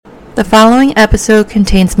The following episode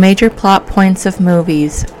contains major plot points of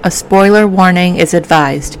movies. A spoiler warning is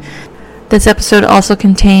advised. This episode also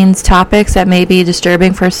contains topics that may be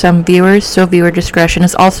disturbing for some viewers, so viewer discretion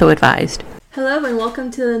is also advised. Hello and welcome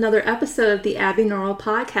to another episode of the Abby Normal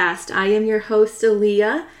Podcast. I am your host,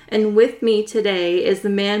 Aaliyah, and with me today is the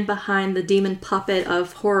man behind the demon puppet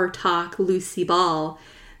of horror talk, Lucy Ball.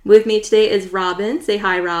 With me today is Robin. Say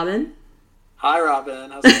hi, Robin. Hi, Robin.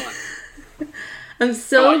 How's it going? I'm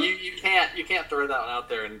so... you can't throw that one out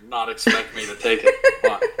there and not expect me to take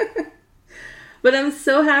it. But I'm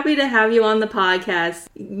so happy to have you on the podcast.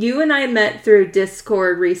 You and I met through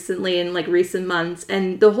Discord recently in recent months,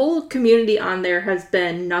 and the whole community on there has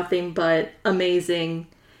been nothing but amazing.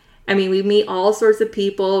 I mean, we meet all sorts of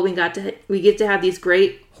people. We get to have these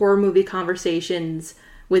great horror movie conversations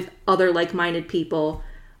with other like-minded people.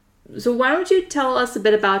 So why don't you tell us a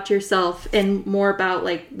bit about yourself and more about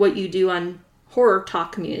what you do on horror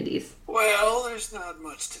talk communities? Well, there's not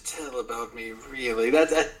much to tell about me, really.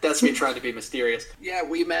 That's me trying to be mysterious. Yeah,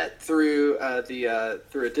 we met through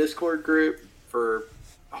through a Discord group for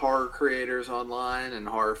horror creators online and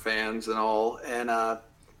horror fans and all. And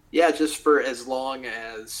just for as long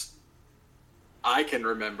as I can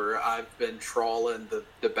remember, I've been trawling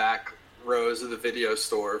the back rows of the video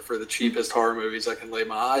store for the cheapest horror movies I can lay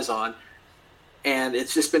my eyes on. And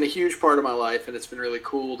it's just been a huge part of my life, and it's been really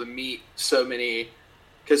cool to meet so many,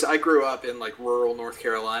 because I grew up in rural North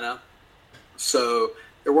Carolina, so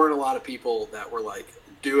there weren't a lot of people that were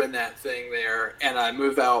doing that thing there. And I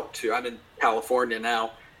moved out I'm in California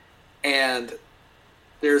now, and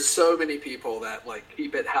there's so many people that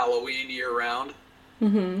keep it Halloween year round.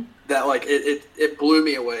 Mm-hmm. That it blew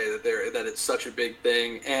me away that it's such a big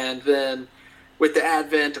thing. And then with the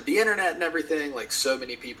advent of the internet and everything, so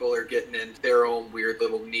many people are getting into their own weird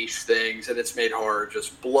little niche things, and it's made horror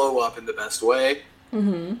just blow up in the best way.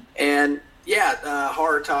 Mm-hmm. And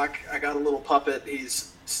horror talk. I got a little puppet.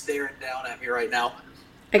 He's staring down at me right now.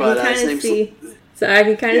 I can kind of see. So I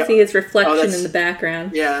can kind of see his reflection in the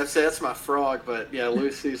background. Yeah, I'd say that's my frog, but yeah,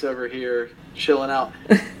 Lucy's over here chilling out.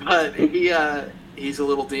 But he's a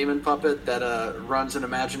little demon puppet that runs an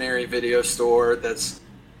imaginary video store that's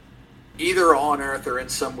either on Earth or in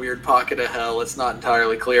some weird pocket of hell. It's not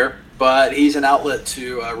entirely clear. But he's an outlet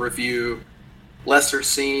to review lesser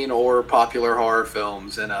seen or popular horror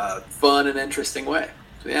films in a fun and interesting way.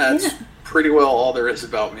 So that's pretty well all there is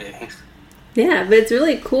about me. Yeah, but it's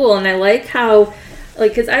really cool. And I like how,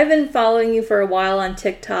 because I've been following you for a while on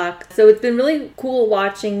TikTok. So it's been really cool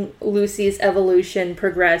watching Lucy's evolution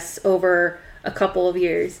progress over a couple of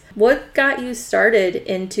years. What got you started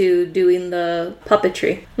into doing the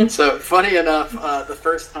puppetry? So funny enough, the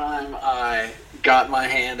first time I got my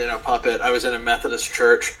hand in a puppet, I was in a Methodist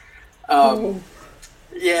church. That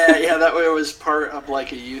way it was part of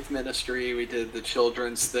a youth ministry. We did the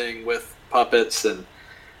children's thing with puppets, and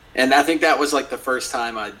I think that was the first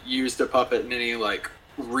time I used a puppet in any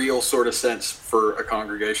real sort of sense for a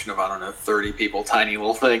congregation of 30 people, tiny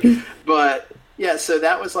little thing. But yeah, so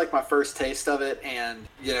that was my first taste of it. And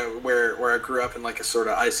where I grew up in a sort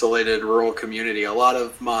of isolated rural community, a lot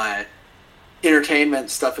of my entertainment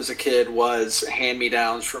stuff as a kid was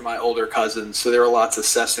hand-me-downs from my older cousins. So there were lots of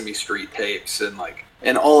Sesame Street tapes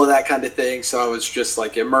and all of that kind of thing. So I was just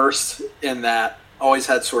immersed in that. Always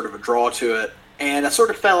had sort of a draw to it. And I sort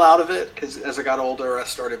of fell out of it because as I got older, I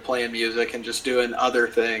started playing music and just doing other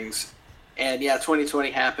things. And 2020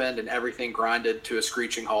 happened and everything grinded to a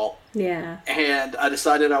screeching halt. Yeah. And I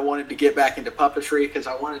decided I wanted to get back into puppetry because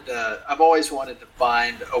I've always wanted to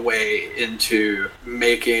find a way into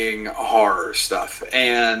making horror stuff.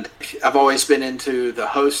 And I've always been into the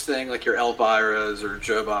host thing, your Elvira's or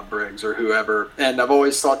Joe Bob Briggs or whoever. And I've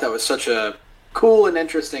always thought that was such a cool and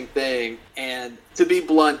interesting thing. And to be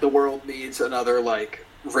blunt, the world needs another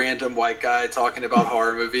random white guy talking about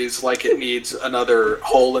horror movies it needs another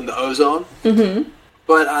hole in the ozone. Mm-hmm.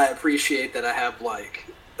 But I appreciate that I have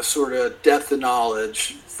a sort of depth of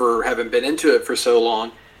knowledge for having been into it for so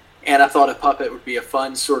long, and I thought a puppet would be a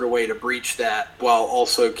fun sort of way to breach that while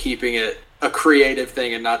also keeping it a creative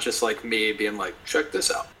thing and not just me being check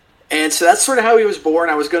this out. And so that's sort of how he was born.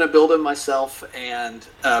 I was going to build him myself, and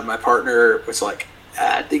my partner was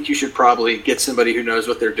I think you should probably get somebody who knows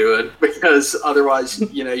what they're doing, because otherwise,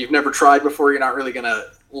 you've never tried before. You're not really going to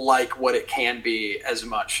like what it can be as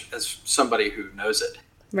much as somebody who knows it.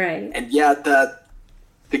 Right. And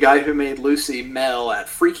the guy who made Lucy, Mel, at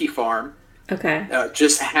Freaky Farm,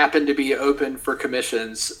 just happened to be open for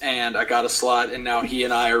commissions, and I got a slot, and now he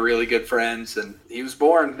and I are really good friends, and he was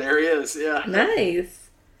born. There he is. Yeah. Nice.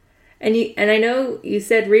 And I know you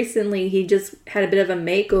said recently he just had a bit of a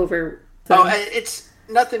makeover. So. Oh,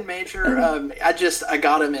 Nothing major. I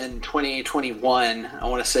got him in 2021. I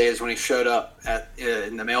want to say is when he showed up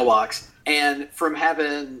in the mailbox. And from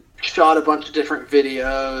having shot a bunch of different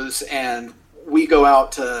videos, and we go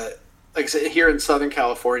out to, like I said, here in Southern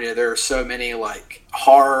California, there are so many like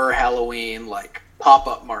horror Halloween like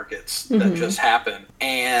pop-up markets that just happen,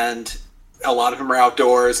 and a lot of them are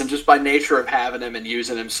outdoors. And just by nature of having him and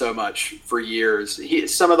using him so much for years,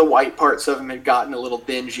 some of the white parts of him had gotten a little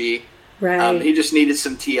dingy. Right. He just needed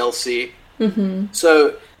some TLC.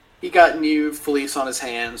 So he got new fleece on his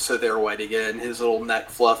hands, so they're white again. His little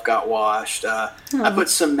neck fluff got washed. I put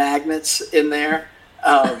some magnets in there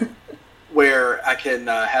where I can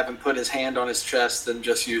have him put his hand on his chest and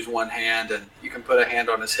just use one hand, and you can put a hand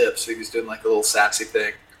on his hip, so he's doing like a little sassy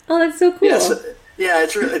thing. Oh, that's so cool. Yeah,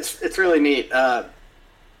 it's really neat. But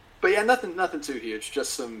yeah, nothing too huge.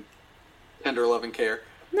 Just some tender loving care.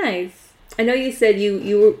 Nice. I know you said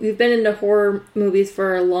you've been into horror movies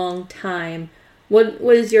for a long time. What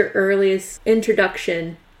was your earliest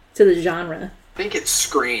introduction to the genre? I think it's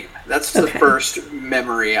Scream. That's the first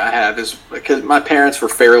memory I have, is because my parents were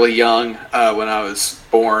fairly young when I was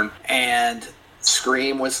born, and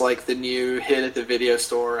Scream was like the new hit at the video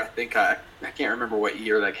store. I think I can't remember what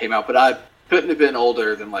year that came out, but I couldn't have been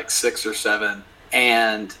older than like 6 or 7.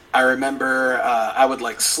 And I remember I would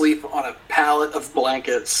like sleep on a pallet of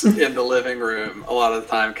blankets in the living room a lot of the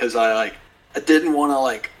time, because I didn't want to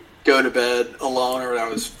like go to bed alone, or I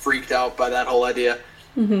was freaked out by that whole idea.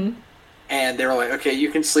 And they were like, okay,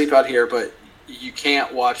 you can sleep out here, but you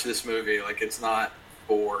can't watch this movie. Like, it's not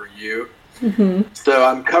for you. So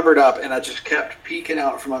I'm covered up, and I just kept peeking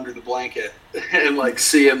out from under the blanket and like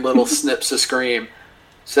seeing little snips of Scream.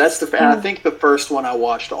 So that's and I think the first one I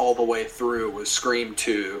watched all the way through was Scream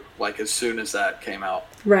 2, like as soon as that came out.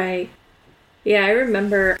 Right. Yeah, I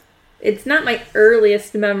remember, it's not my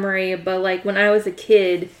earliest memory, but like when I was a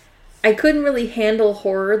kid, I couldn't really handle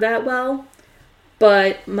horror that well,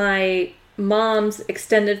 but my mom's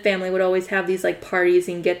extended family would always have these like parties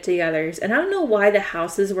and get-togethers, and I don't know why the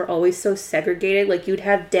houses were always so segregated. Like, you'd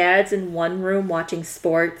have dads in one room watching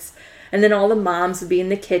sports, and then all the moms would be in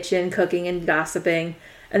the kitchen cooking and gossiping.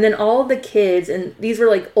 And then all the kids, and these were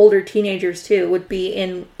like older teenagers too, would be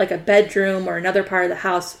in like a bedroom or another part of the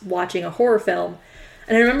house watching a horror film.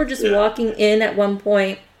 And I remember just walking in at one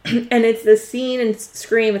point, and it's the scene in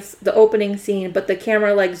Scream, it's the opening scene, but the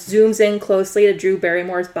camera like zooms in closely to Drew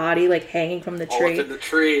Barrymore's body like hanging from the tree. Oh, in the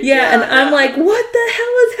tree. Yeah, and I'm like, what the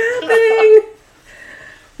hell is happening?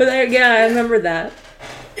 But I remember that.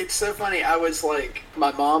 It's so funny. I was like,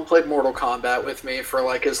 my mom played Mortal Kombat with me for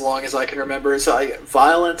like as long as I can remember. So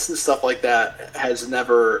violence and stuff like that has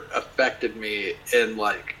never affected me in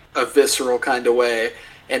like a visceral kind of way.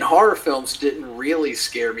 And horror films didn't really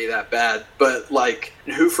scare me that bad. But like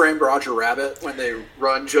Who Framed Roger Rabbit, when they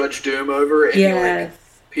run Judge Doom over and he like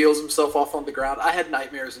peels himself off on the ground. I had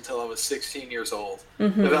nightmares until I was 16 years old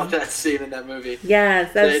about that scene in that movie.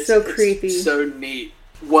 Yes, that's so creepy. It's so neat.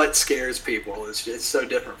 What scares people is it's so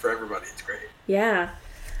different for everybody. It's great. Yeah.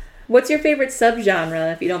 What's your favorite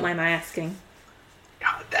subgenre, if you don't mind my asking?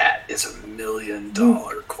 God, that is $1 million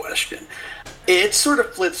question. It sort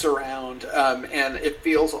of flits around, and it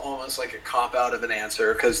feels almost like a cop-out of an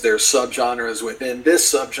answer because there's subgenres within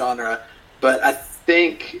this subgenre. But I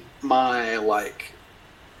think my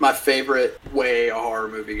favorite way a horror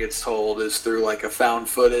movie gets told is through like a found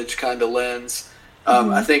footage kind of lens.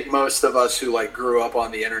 I think most of us who like grew up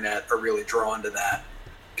on the internet are really drawn to that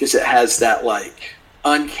because it has that like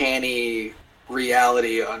uncanny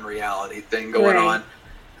reality unreality thing going on.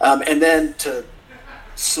 And then to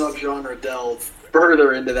subgenre delve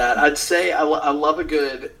further into that, I'd say I love a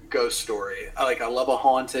good ghost story. I love a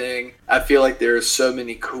haunting. I feel like there's so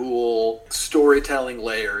many cool storytelling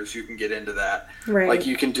layers you can get into that. Right. Like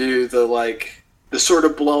you can do the sort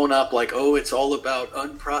of blown up, like, oh, it's all about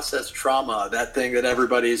unprocessed trauma, that thing that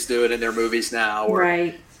everybody's doing in their movies now.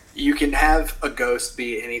 Or you can have a ghost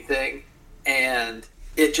be anything, and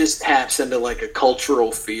it just taps into like a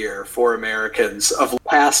cultural fear for Americans of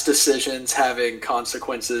past decisions having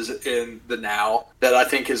consequences in the now that I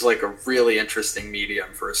think is like a really interesting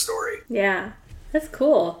medium for a story. Yeah, that's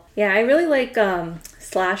cool. Yeah, I really like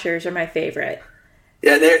slashers are my favorite.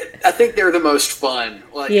 Yeah, I think they're the most fun.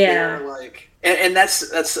 They're like... And that's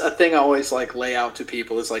a thing I always like lay out to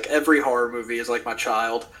people is like every horror movie is like my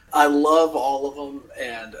child. I love all of them,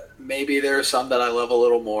 and maybe there are some that I love a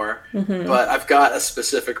little more, but I've got a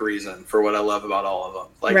specific reason for what I love about all of them.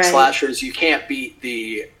 Like slashers, you can't beat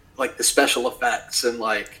the special effects and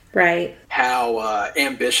how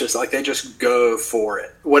ambitious, like they just go for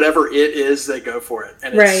it. Whatever it is, they go for it,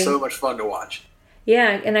 and it's so much fun to watch.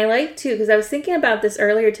 Yeah, and I like too, because I was thinking about this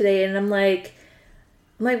earlier today, and I'm like,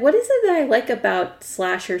 what is it that I like about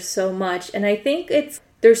slashers so much? And I think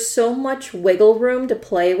there's so much wiggle room to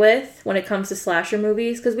play with when it comes to slasher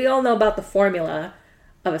movies, because we all know about the formula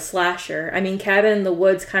of a slasher. I mean, Cabin in the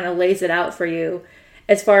Woods kind of lays it out for you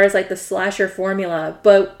as far as like the slasher formula.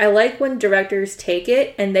 But I like when directors take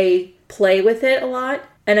it and they play with it a lot.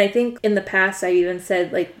 And I think in the past I even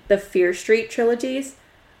said like the Fear Street trilogies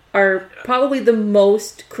are probably the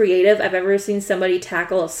most creative I've ever seen somebody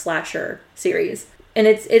tackle a slasher series. And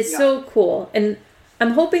it's so cool. And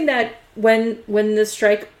I'm hoping that when the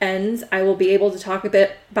strike ends, I will be able to talk a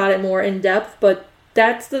bit about it more in depth, but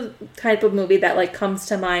that's the type of movie that like comes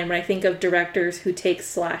to mind when I think of directors who take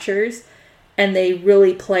slashers and they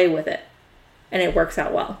really play with it and it works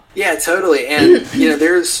out well. Yeah, totally. And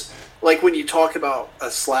there's like when you talk about a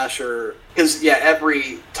slasher, because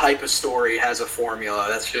every type of story has a formula.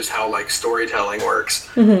 That's just how like storytelling works.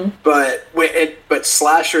 Mm-hmm. But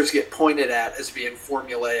slashers get pointed at as being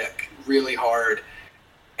formulaic really hard.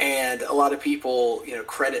 And a lot of people,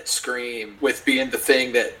 credit Scream with being the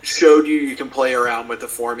thing that showed you can play around with the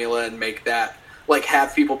formula and make that, like,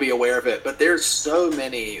 have people be aware of it. But there's so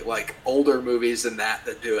many, like, older movies than that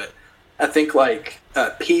do it. I think, like,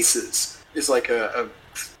 Pieces is, like, a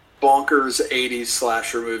bonkers 80s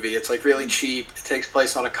slasher movie. It's, like, really cheap. It takes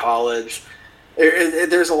place on a college.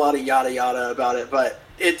 There's a lot of yada yada about it, but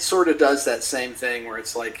it sort of does that same thing where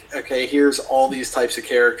it's like, okay, here's all these types of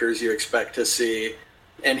characters you expect to see.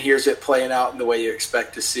 And here's it playing out in the way you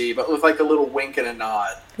expect to see, but with like a little wink and a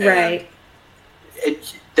nod. Right. And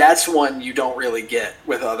that's one you don't really get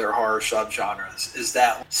with other horror subgenres, is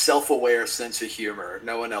that self-aware sense of humor.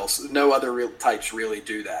 No other real types really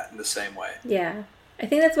do that in the same way. Yeah. I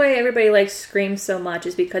think that's why everybody likes Scream so much,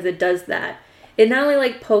 is because it does that. It not only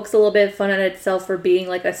like pokes a little bit of fun at itself for being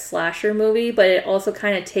like a slasher movie, but it also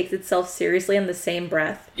kind of takes itself seriously in the same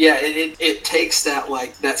breath. Yeah, it takes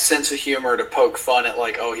that sense of humor to poke fun at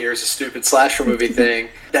like, oh, here's a stupid slasher movie thing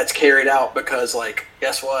that's carried out because like,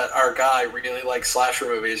 guess what? Our guy really likes slasher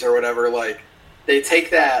movies or whatever. Like, they take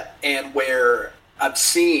that, and where I've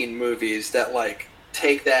seen movies that like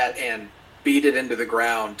take that and beat it into the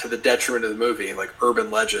ground to the detriment of the movie, like Urban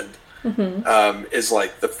Legend. Mm-hmm. Is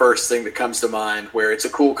like the first thing that comes to mind, where it's a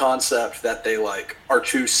cool concept that they like are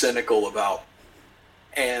too cynical about.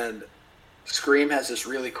 And Scream has this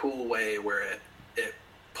really cool way where it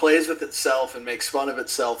plays with itself and makes fun of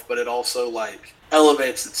itself, but it also like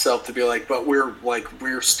elevates itself to be like, but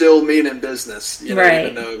we're still meaning business, right.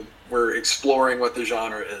 Even though we're exploring what the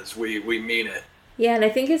genre is, we mean it. Yeah, and I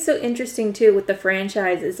think it's so interesting, too, with the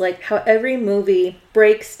franchise, is, like, how every movie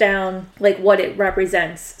breaks down, like, what it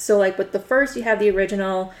represents. So, like, with the first, you have the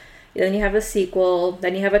original, then you have a sequel,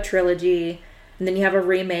 then you have a trilogy, and then you have a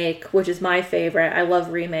remake, which is my favorite. I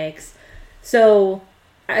love remakes. So,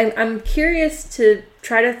 I'm curious to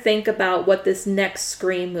try to think about what this next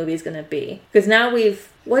Scream movie is going to be. Because now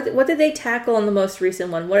what did they tackle in the most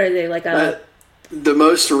recent one? What are they, like, the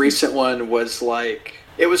most recent one was, like...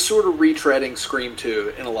 It was sort of retreading Scream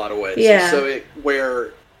 2 in a lot of ways. Yeah. So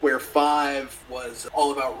where 5 was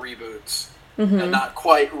all about reboots. Mm-hmm. And not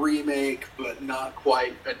quite remake, but not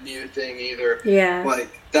quite a new thing either. Yeah.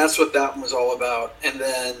 Like, that's what that one was all about. And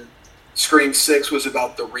then Scream 6 was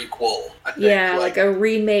about the requel, I think. Yeah, like a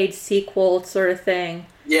remade sequel sort of thing.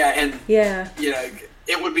 Yeah, and... Yeah.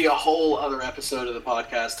 It would be a whole other episode of the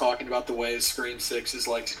podcast talking about the ways Scream 6 is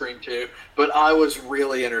like Scream 2, but I was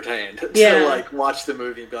really entertained to like watch the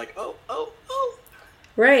movie and be like, oh.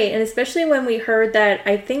 Right, and especially when we heard that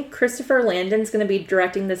I think Christopher Landon's going to be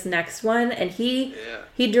directing this next one, and he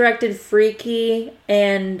directed Freaky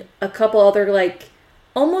and a couple other like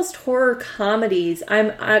almost horror comedies.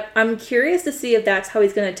 I'm curious to see if that's how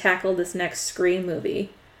he's going to tackle this next Scream movie.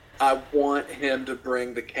 I want him to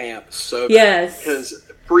bring the camp so bad. Yes.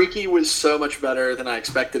 Because Freaky was so much better than I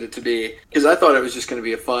expected it to be. Because I thought it was just going to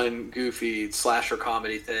be a fun, goofy slasher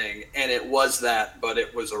comedy thing. And it was that, but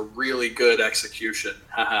it was a really good execution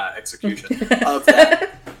of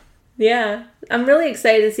that. Yeah. I'm really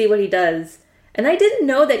excited to see what he does. And I didn't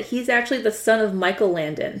know that he's actually the son of Michael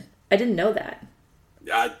Landon. I didn't know that.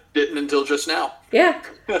 I didn't until just now. Yeah.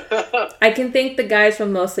 I can thank the guys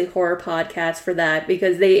from Mostly Horror Podcast for that,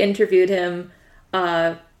 because they interviewed him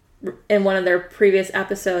in one of their previous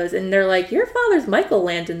episodes, and they're like, your father's Michael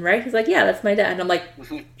Landon, right? He's like, yeah, that's my dad. And I'm like,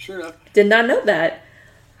 sure enough. Did not know that.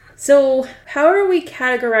 So how are we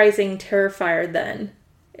categorizing Terrifier then?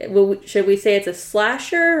 Should we say it's a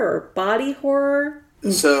slasher or body horror?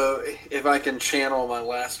 So if I can channel my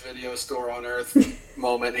last video store on Earth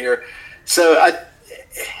moment here. So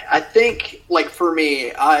I think, like, for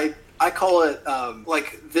me, I I call it,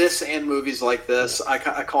 like this and movies like this, I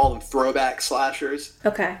call them throwback slashers.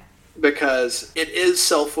 Okay. Because it is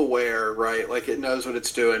self-aware, right? Like it knows what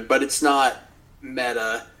it's doing, but it's not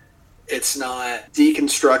meta. It's not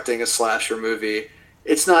deconstructing a slasher movie.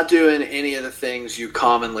 It's not doing any of the things you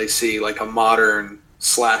commonly see like a modern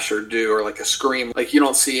slasher do, or like a Scream. Like you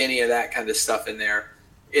don't see any of that kind of stuff in there.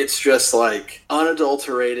 It's just like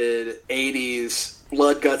unadulterated 80s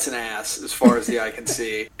blood, guts, and ass as far as the eye can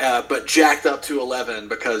see, but jacked up to 11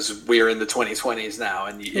 because we're in the 2020s now,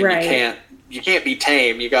 and you can't be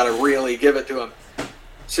tame. You got to really give it to them.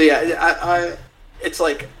 So yeah, it's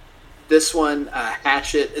like this one.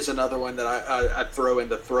 Hatchet is another one that I throw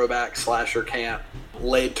into throwback slasher camp.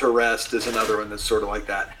 Laid to Rest is another one that's sort of like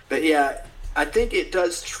that. But yeah, I think it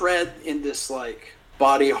does tread in this like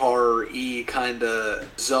body horror-y kind of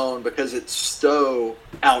zone because it's so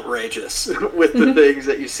outrageous with the things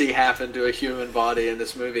that you see happen to a human body in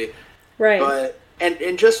this movie. Right. But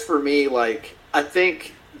and just for me, like I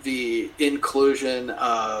think the inclusion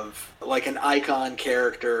of like an icon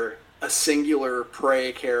character, a singular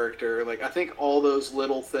prey character, like I think all those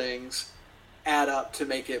little things add up to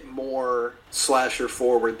make it more slasher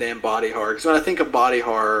forward than body horror. Because when I think of body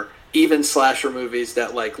horror, even slasher movies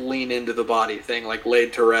that like lean into the body thing, like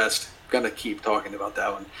Laid to Rest, I'm gonna keep talking about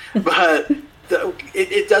that one, but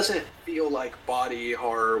it doesn't feel like body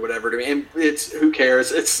horror or whatever to me. And it's, who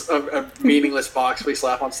cares? It's a meaningless box we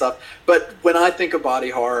slap on stuff. But when I think of body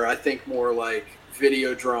horror, I think more like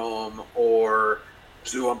Videodrome or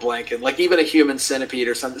Zoo on Blanket, like even a Human Centipede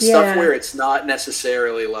or something. Yeah. Stuff where it's not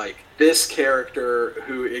necessarily like this character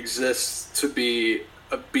who exists to be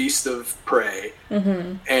a beast of prey,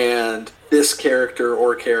 and this character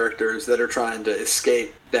or characters that are trying to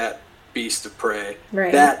escape that beast of prey.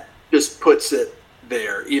 Right. That just puts it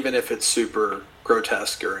there, even if it's super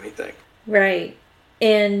grotesque or anything. Right.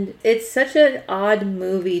 And it's such an odd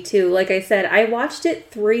movie, too. Like I said, I watched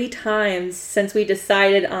it 3 times since we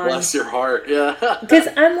decided on... Bless your heart, yeah. Because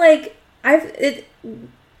I'm like,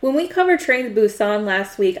 when we covered Train to Busan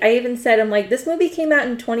last week, I even said, I'm like, this movie came out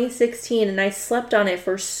in 2016, and I slept on it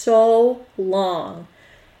for so long.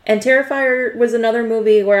 And Terrifier was another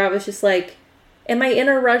movie where I was just like, am I in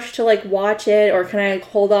a rush to, like, watch it, or can I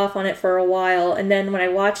hold off on it for a while? And then when I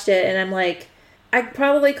watched it, and I'm like, I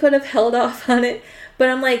probably could have held off on it, but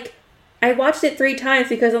I'm like, I watched it 3 times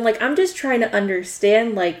because I'm like, I'm just trying to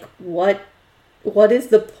understand, like, what is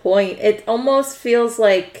the point? It almost feels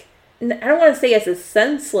like, I don't want to say it's a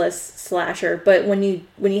senseless slasher, but when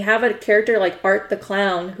you have a character like Art the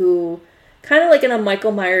Clown, who kind of like in a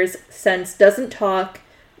Michael Myers sense doesn't talk,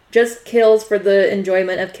 just kills for the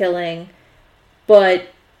enjoyment of killing, but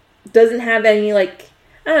doesn't have any, like,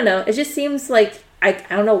 I don't know, it just seems like, I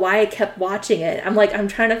don't know why I kept watching it. I'm like, I'm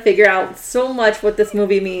trying to figure out so much what this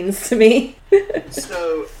movie means to me.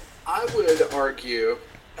 So I would argue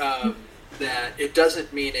that it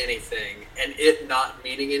doesn't mean anything, and it not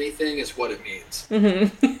meaning anything is what it means.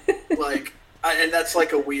 Like, and that's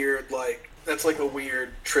like a weird,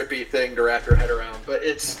 trippy thing to wrap your head around. But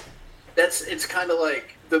it's kind of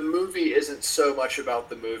like the movie isn't so much about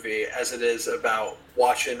the movie as it is about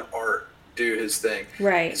watching art do his thing.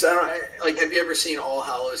 Right. So have you ever seen All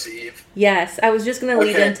Hallows Eve? Yes, I was just going to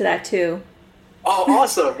lead into that too. Oh,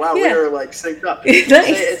 awesome. Wow, yeah. We were like synced up.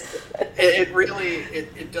 Nice. It really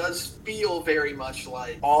does feel very much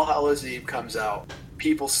like All Hallows Eve comes out.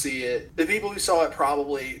 People see it. The people who saw it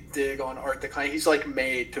probably dig on Art the Clown. He's like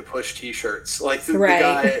made to push t-shirts. Like the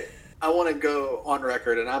guy, I want to go on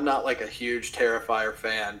record, and I'm not like a huge Terrifier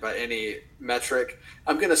fan by any metric.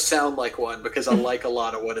 I'm going to sound like one because I like a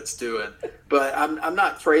lot of what it's doing. But I'm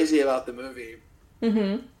not crazy about the movie.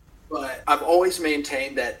 But I've always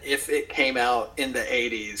maintained that if it came out in the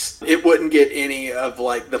 80s, it wouldn't get any of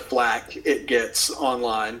like the flack it gets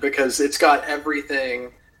online, because it's got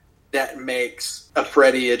everything that makes a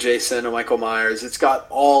Freddy adjacent to Michael Myers. It's got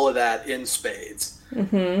all of that in spades.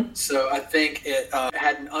 So I think it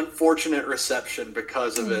had an unfortunate reception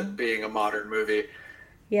because of it being a modern movie.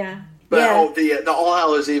 Yeah. But the All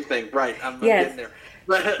Hallows Eve thing, right? I'm getting there.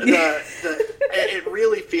 But it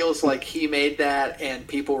really feels like he made that, and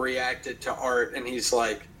people reacted to Art, and he's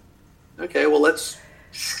like, okay, well, let's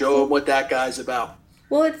show him what that guy's about.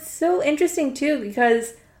 Well, it's so interesting, too,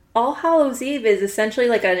 because All Hallows Eve is essentially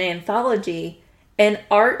like an anthology, and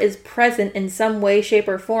Art is present in some way, shape,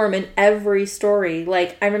 or form in every story.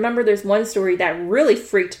 Like, I remember there's one story that really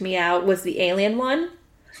freaked me out, was the alien one.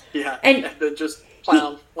 Yeah, and just...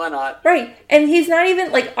 Clown, why not? Right. And he's not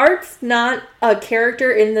even, like, Art's not a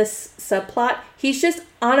character in this subplot. He's just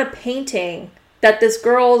on a painting that this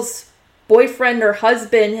girl's boyfriend or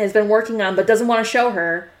husband has been working on but doesn't want to show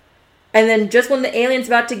her. And then just when the alien's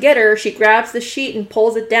about to get her, she grabs the sheet and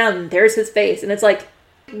pulls it down, and there's his face. And it's like,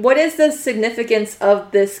 what is the significance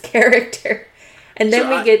of this character? And then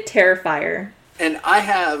we get Terrifier. And I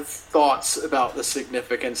have thoughts about the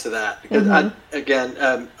significance of that. Because,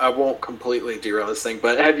 I won't completely derail this thing,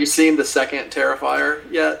 but have you seen the second Terrifier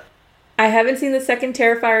yet? I haven't seen the second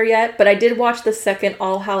Terrifier yet, but I did watch the second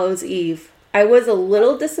All Hallows Eve. I was a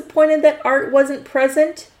little disappointed that Art wasn't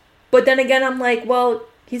present, but then again, I'm like, well,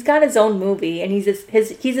 he's got his own movie, and he's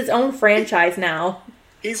his own franchise now.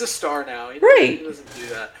 He's a star now. He doesn't do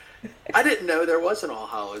that. I didn't know there was an All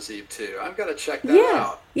Hallows Eve too. I've got to check that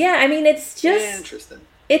out. Yeah, I mean, it's just interesting.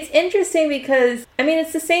 It's interesting because, I mean,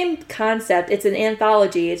 it's the same concept. It's an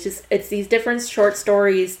anthology. It's these different short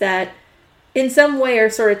stories that in some way are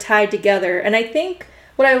sort of tied together. And I think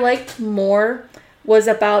what I liked more was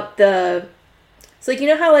about so like, you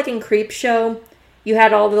know how like in Creepshow, you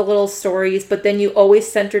had all the little stories, but then you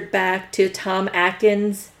always centered back to Tom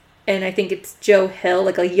Atkins, and I think it's Joe Hill,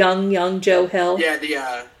 like a young Joe Hill.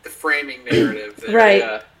 Yeah, the framing narrative there. Right.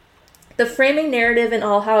 Yeah. The framing narrative in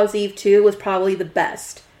All Hallows Eve 2 was probably the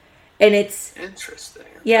best. And it's... Interesting.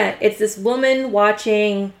 Yeah, it's this woman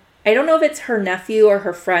watching... I don't know if it's her nephew or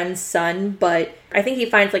her friend's son, but I think he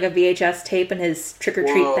finds like a VHS tape in his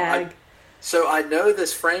trick-or-treat bag. So I know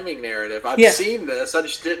this framing narrative. I've seen this. I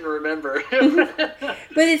just didn't remember. But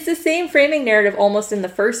it's the same framing narrative almost in the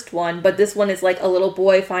first one, but this one is like a little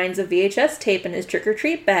boy finds a VHS tape in his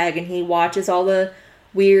trick-or-treat bag, and he watches all the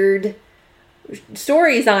weird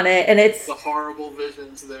stories on it, and it's... The horrible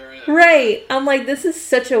visions there. Right. I'm like, this is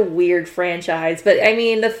such a weird franchise. But, I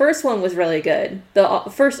mean, the first one was really good. The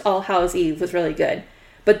first All Hallows Eve was really good.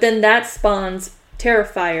 But then that spawns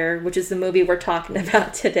Terrifier, which is the movie we're talking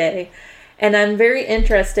about today. And I'm very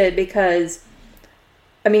interested because,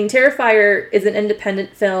 I mean, Terrifier is an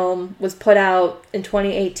independent film, was put out in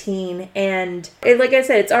 2018, and like I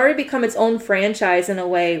said, it's already become its own franchise in a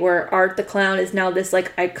way where Art the Clown is now this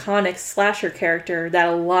like iconic slasher character that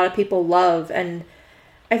a lot of people love, and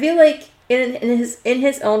I feel like in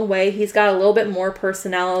his own way, he's got a little bit more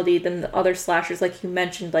personality than the other slashers, like you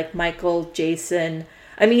mentioned, like Michael, Jason.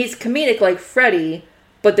 I mean, he's comedic like Freddy,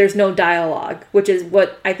 but there's no dialogue, which is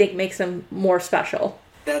what I think makes him more special.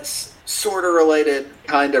 That's sort of related,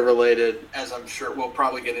 kind of related, as I'm sure we'll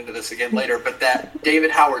probably get into this again later, but that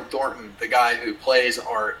David Howard Thornton, the guy who plays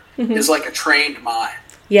Art, is like a trained mime.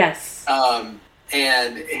 Yes.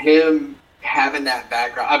 And him having that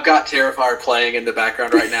background, I've got Terrifier playing in the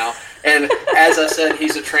background right now, and as I said,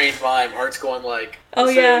 he's a trained mime. Art's going like, oh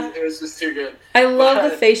so yeah, it was just too good. I love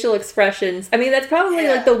the facial expressions. I mean, that's probably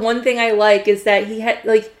like the one thing I like is that he had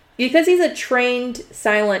like, because he's a trained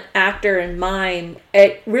silent actor and mime,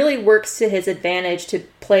 it really works to his advantage to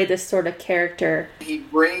play this sort of character. He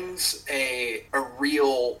brings a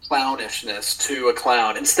real clownishness to a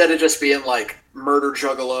clown instead of just being like Murder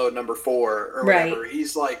Juggalo number 4 or whatever. Right.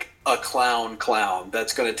 He's like a clown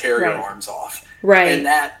that's going to tear your arms off. Right. And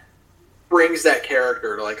that brings that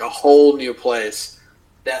character to like a whole new place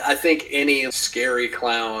that I think any scary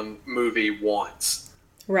clown movie wants.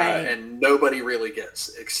 Right. And nobody really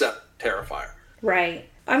gets except Terrifier. Right.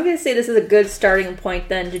 I'm going to say this is a good starting point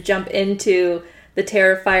then to jump into the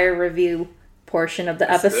Terrifier review portion of the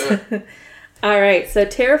episode. All right. So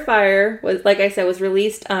Terrifier was, like I said, was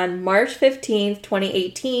released on March 15th,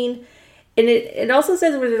 2018. And it also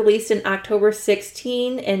says it was released in October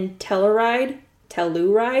 16 in Telluride.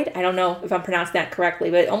 I don't know if I'm pronouncing that correctly,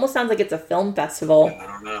 but it almost sounds like it's a film festival. I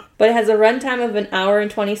don't know. But it has a runtime of 1 hour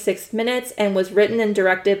and 26 minutes and was written and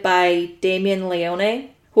directed by Damien Leone,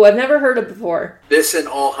 who I've never heard of before. This and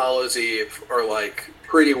All Hallows Eve are like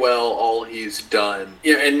pretty well all he's done.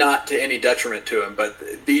 Yeah, and not to any detriment to him, but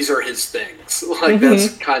these are his things. Like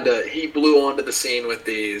that's kind of, he blew onto the scene with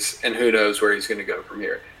these, and who knows where he's going to go from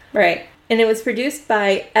here. Right. And it was produced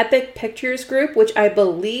by Epic Pictures Group, which I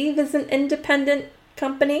believe is an independent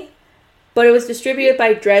company. But it was distributed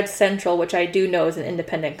by Dread Central, which I do know is an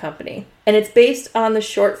independent company. And it's based on the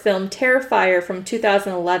short film Terrifier from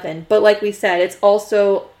 2011. But like we said, it's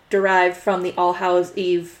also derived from the All Hallows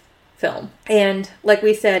Eve film. And like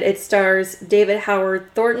we said, it stars David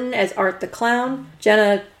Howard Thornton as Art the Clown,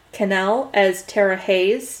 Jenna Cannell as Tara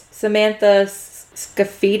Hayes, Samantha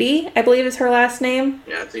Scafidi, I believe is her last name.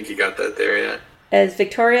 Yeah, I think you got that there, yeah. As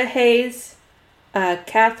Victoria Hayes,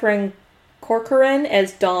 Catherine Corcoran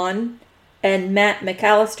as Dawn, and Matt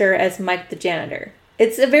McAllister as Mike the janitor.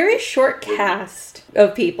 It's a very short cast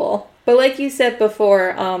of people. But like you said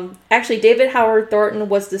before, actually David Howard Thornton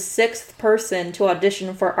was the 6th person to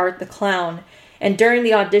audition for Art the Clown. And during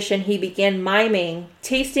the audition, he began miming,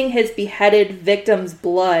 tasting his beheaded victim's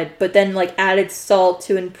blood, but then like added salt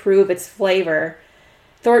to improve its flavor.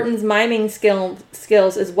 Thornton's miming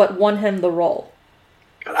skills is what won him the role.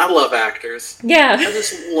 God, I love actors. Yeah. I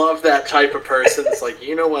just love that type of person. It's like,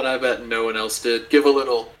 you know what I bet no one else did? Give a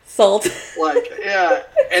little... salt. Like, yeah.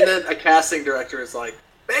 And then a casting director is like,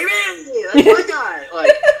 baby, that's my guy.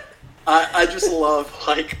 Like, I just love,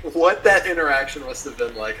 like, what that interaction must have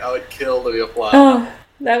been like. I would kill to be a fly. Oh,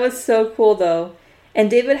 that was so cool, though.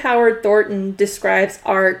 And David Howard Thornton describes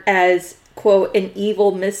Art as, quote, an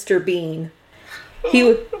evil Mr. Bean.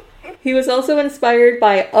 He was also inspired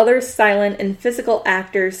by other silent and physical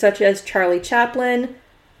actors such as Charlie Chaplin,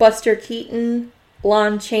 Buster Keaton,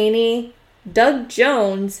 Lon Chaney, Doug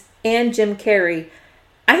Jones, and Jim Carrey.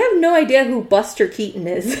 I have no idea who Buster Keaton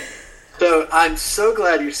is. So I'm so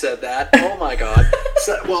glad you said that. Oh my God.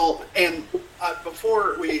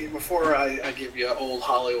 Before I give you old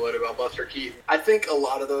Hollywood about Buster Keaton, I think a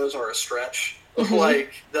lot of those are a stretch. Mm-hmm.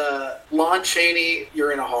 Like the Lon Chaney,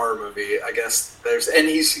 you're in a horror movie, I guess.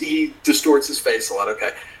 He distorts his face a lot.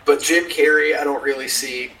 Okay, but Jim Carrey, I don't really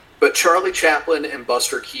see. But Charlie Chaplin and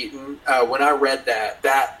Buster Keaton, when I read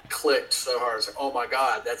that clicked so hard. I was like, oh my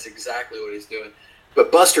God, that's exactly what he's doing.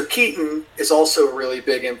 But Buster Keaton is also a really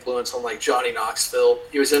big influence on like Johnny Knoxville.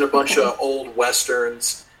 He was in a bunch of old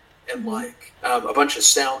westerns and like a bunch of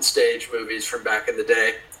soundstage movies from back in the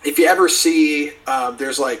day. If you ever see,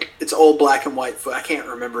 there's like, it's old black and white, I can't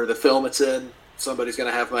remember the film it's in. Somebody's going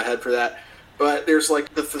to have my head for that. But there's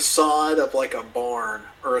like the facade of like a barn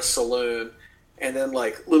or a saloon, and then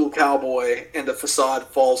like little cowboy, and the facade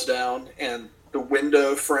falls down, and the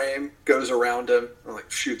window frame goes around him and like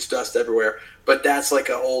shoots dust everywhere. But that's like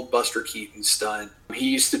an old Buster Keaton stunt.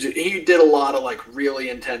 He did a lot of like really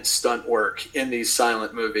intense stunt work in these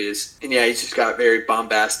silent movies. And yeah, he's just got very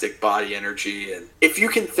bombastic body energy. And if you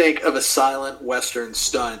can think of a silent Western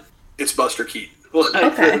stunt, it's Buster Keaton. Like,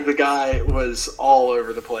 okay. The guy was all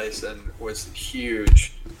over the place and was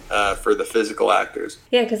huge for the physical actors.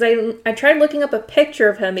 Yeah, because I tried looking up a picture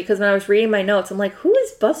of him because when I was reading my notes, I'm like, who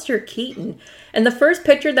is Buster Keaton? And the first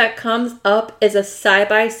picture that comes up is a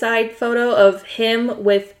side-by-side photo of him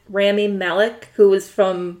with Rami Malek, who was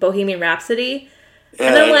from Bohemian Rhapsody. Yeah,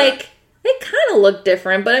 and I'm like, they kind of look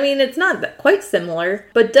different, but I mean, it's not quite similar.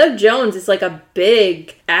 But Doug Jones is like a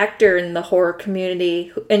big actor in the horror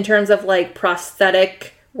community in terms of like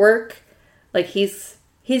prosthetic work. Like he's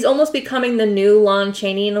almost becoming the new Lon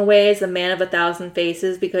Chaney in a way as a man of 1,000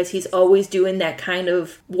 faces because he's always doing that kind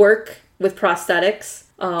of work with prosthetics.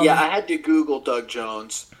 Yeah, I had to Google Doug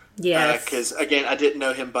Jones. Yes. Because, again, I didn't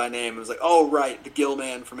know him by name. I was like, oh, right, the Gill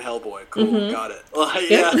Man from Hellboy. Cool, got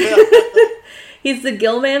it. He's the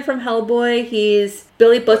Gill Man from Hellboy. He's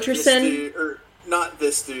Billy Butcherson. Not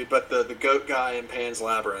this dude, but the goat guy in Pan's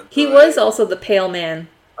Labyrinth. He was also the Pale Man.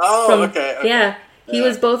 Oh, okay. Yeah, he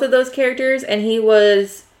was both of those characters, and he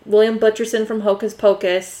was William Butcherson from Hocus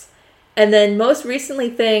Pocus. And then most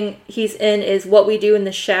recently thing he's in is What We Do in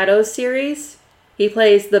the Shadows series. He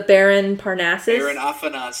plays the Baron Parnassus. Baron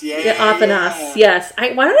Aphanas, Aphanas, yes.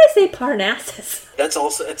 Why did I say Parnassus?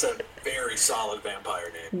 It's a very solid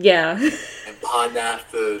vampire name. Yeah. And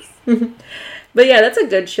Parnassus. But yeah, that's a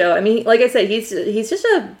good show. I mean, like I said, he's just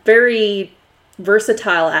a very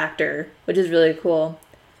versatile actor, which is really cool.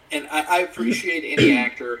 And I appreciate any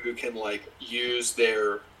actor who can like use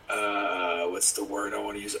their what's the word I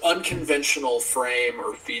want to use? Unconventional frame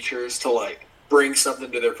or features to like bring something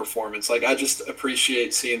to their performance. Like, I just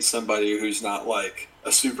appreciate seeing somebody who's not like a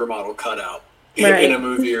supermodel cutout in a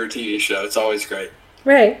movie or a TV show. It's always great.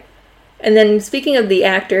 Right. And then speaking of the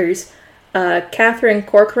actors, Catherine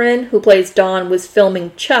Corcoran, who plays Dawn, was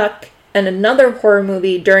filming Chuck and another horror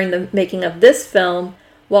movie during the making of this film,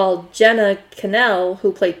 while Jenna Cannell,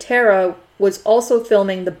 who played Tara, was also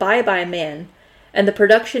filming The Bye-Bye Man. And the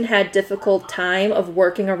production had difficult time of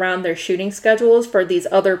working around their shooting schedules for these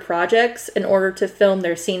other projects in order to film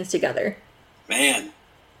their scenes together. Man.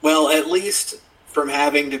 Well, at least from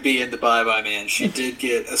having to be in The Bye-Bye Man, she did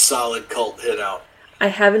get a solid cult hit out. I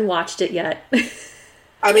haven't watched it yet.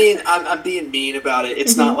 I mean, I'm being mean about it.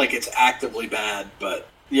 It's not like it's actively bad, but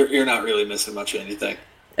you're not really missing much of anything.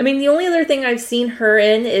 I mean, the only other thing I've seen her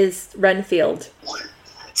in is Renfield.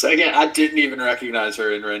 So again, I didn't even recognize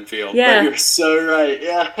her in Renfield. Yeah. But you're so right.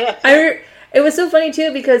 Yeah. It was so funny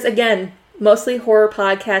too because again, mostly horror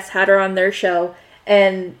podcasts had her on their show,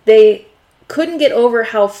 and they couldn't get over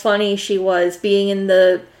how funny she was being in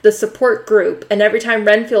the support group. And every time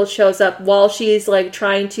Renfield shows up, while she's like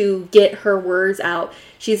trying to get her words out,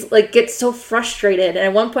 she's like gets so frustrated. And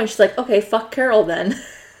at one point, she's like, "Okay, fuck Carol then."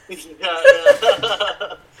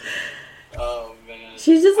 Oh, man.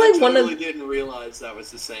 She's just like I totally didn't realize that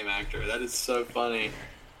was the same actor. That is so funny.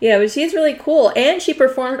 Yeah, but she's really cool. And she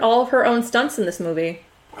performed all of her own stunts in this movie.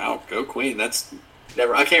 Wow, go Queen. That's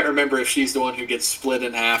never. I can't remember if she's the one who gets split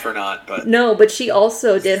in half or not, but... No, but she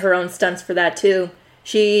also did her own stunts for that, too.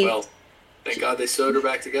 Well, thank God they sewed her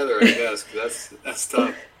back together, I guess, because that's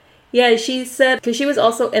tough. Yeah, she said, because she was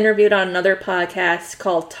also interviewed on another podcast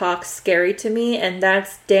called Talk Scary to Me, and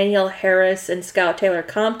that's Danielle Harris and Scout Taylor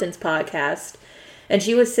Compton's podcast. And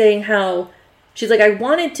she was saying how, she's like, I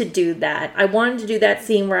wanted to do that. I wanted to do that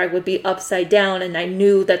scene where I would be upside down, and I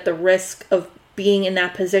knew that the risk of being in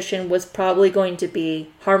that position was probably going to be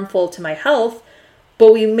harmful to my health,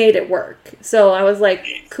 but we made it work. So I was like,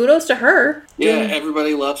 kudos to her. Yeah,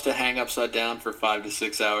 everybody loves to hang upside down for 5 to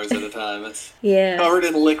 6 hours at a time. It's covered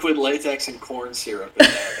in liquid latex and corn syrup.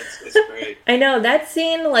 It's great. I know, that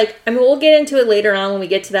scene, like, I mean, we'll get into it later on when we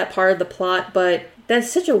get to that part of the plot, but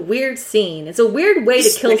that's such a weird scene. It's a weird way to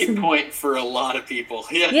kill someone. Point for a lot of people.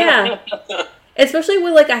 Yeah. Especially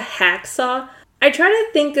with, like, a hacksaw. I try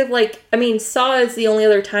to think of, like, I mean, saw is the only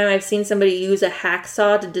other time I've seen somebody use a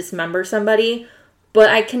hacksaw to dismember somebody, but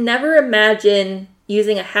I can never imagine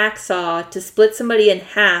using a hacksaw to split somebody in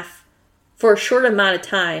half for a short amount of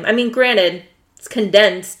time. I mean, granted, it's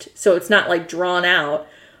condensed, so it's not, like, drawn out,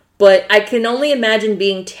 but I can only imagine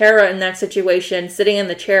being Tara in that situation, sitting in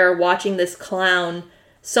the chair, watching this clown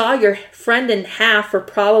saw your friend in half for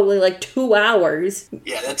probably, like, 2 hours.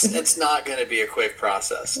 Yeah, that's not going to be a quick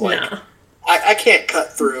process. Like, no. I can't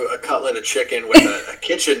cut through a cutlet of chicken with a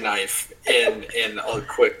kitchen knife in a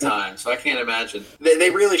quick time, so I can't imagine. They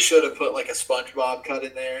really should have put, like, a SpongeBob cut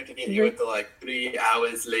in there to get you into, like, 3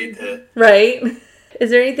 hours later. Right. Is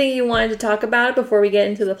there anything you wanted to talk about before we get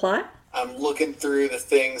into the plot? I'm looking through the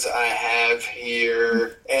things I have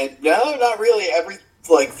here, and no, not really.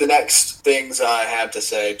 The next things I have to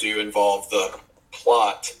say do involve the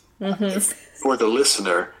plot. Mm-hmm. For the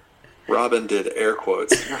listener, Robin did air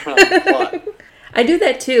quotes. Plot. I do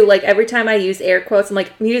that too. Like, every time I use air quotes, I'm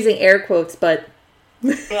like, I'm using air quotes, but...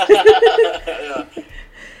 Yeah.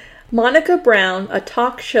 Monica Brown, a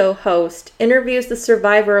talk show host, interviews the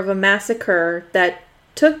survivor of a massacre that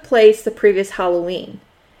took place the previous Halloween.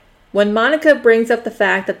 When Monica brings up the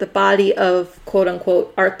fact that the body of,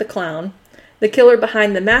 quote-unquote, Art the Clown, the killer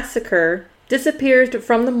behind the massacre, disappears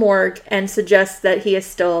from the morgue and suggests that he is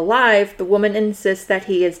still alive, the woman insists that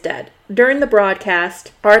he is dead. During the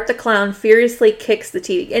broadcast, Art the Clown furiously kicks the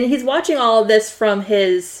TV. And he's watching all of this from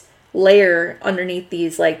his lair underneath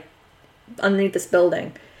this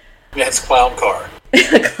building. Yeah, it's clown car.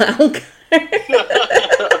 A clown car.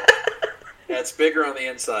 Yeah, it's bigger on the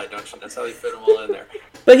inside, don't you? That's how they fit them all in there.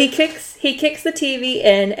 But he kicks the TV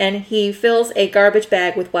in and he fills a garbage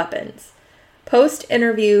bag with weapons.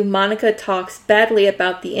 Post-interview, Monica talks badly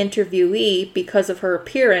about the interviewee because of her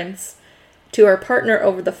appearance to her partner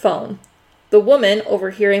over the phone. The woman,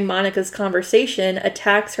 overhearing Monica's conversation,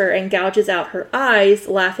 attacks her and gouges out her eyes,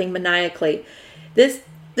 laughing maniacally. This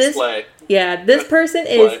Slay. Yeah, this person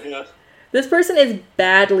is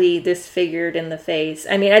badly disfigured in the face.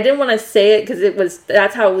 I mean, I didn't want to say it because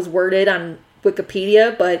that's how it was worded on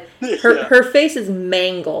Wikipedia, but her face is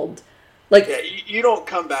mangled. Like, yeah, you don't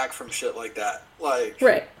come back from shit like that. Like,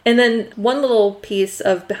 right. And then one little piece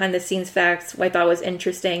of behind-the-scenes facts I thought was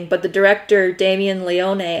interesting, but the director, Damien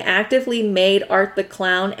Leone, actively made Art the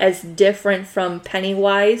Clown as different from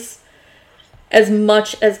Pennywise as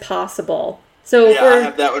much as possible. So yeah, I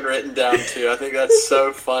have that one written down, too. I think that's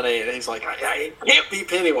so funny. And he's like, I can't be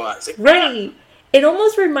Pennywise. Right. It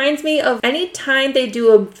almost reminds me of any time they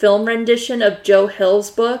do a film rendition of Joe Hill's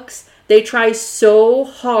books, they try so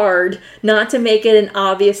hard not to make it an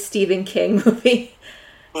obvious Stephen King movie.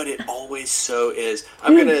 But it always so is.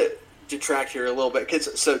 I'm going to detract here a little bit.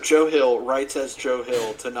 So Joe Hill writes as Joe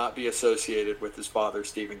Hill to not be associated with his father,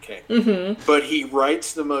 Stephen King. Mm-hmm. But he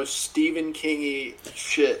writes the most Stephen King-y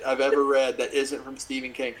shit I've ever read that isn't from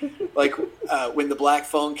Stephen King. Like, when The Black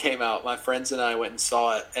Phone came out, my friends and I went and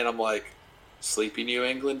saw it, and I'm like, sleepy New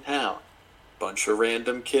England town, bunch of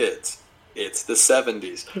random kids. It's the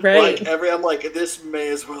 70s. Right. Like, I'm like, this may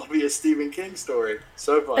as well be a Stephen King story.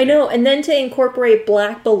 So funny. I know, and then to incorporate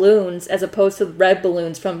black balloons as opposed to red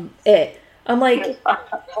balloons from it. I'm like...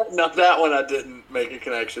 No, that one I didn't make a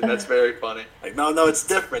connection. That's very funny. Like, no, it's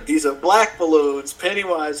different. These are black balloons.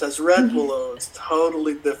 Pennywise has red balloons.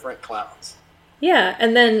 Totally different clowns. Yeah,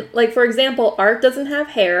 and then, like, for example, Art doesn't have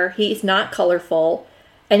hair, he's not colorful,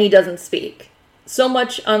 and he doesn't speak. So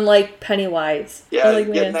much unlike Pennywise. Yeah,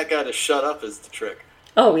 getting that guy to shut up is the trick.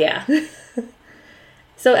 Oh, yeah.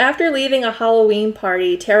 So after leaving a Halloween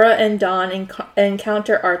party, Tara and Dawn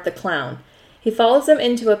encounter Art the Clown. He follows them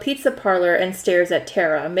into a pizza parlor and stares at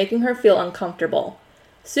Tara, making her feel uncomfortable.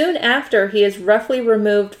 Soon after, he is roughly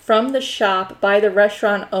removed from the shop by the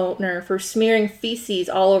restaurant owner for smearing feces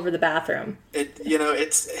all over the bathroom.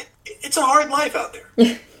 It's a hard life out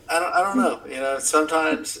there. I don't know.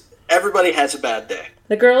 Sometimes everybody has a bad day.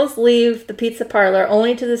 The girls leave the pizza parlor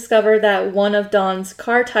only to discover that one of Dawn's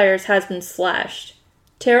car tires has been slashed.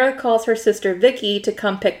 Tara calls her sister Vicky to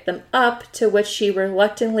come pick them up, to which she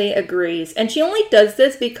reluctantly agrees. And she only does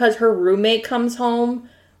this because her roommate comes home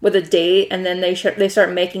with a date, and then they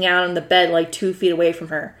start making out on the bed like 2 feet away from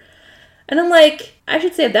her. And I'm like, I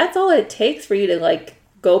should say that's all it takes for you to like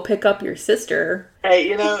go pick up your sister.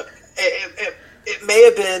 Hey, it may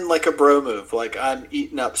have been like a bro move. Like, I'm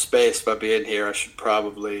eating up space by being here. I should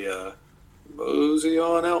probably mosey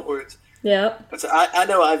on outwards. Yep. I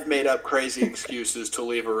know I've made up crazy excuses to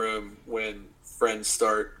leave a room when friends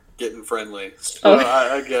start getting friendly. So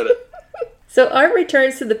I get it. So Art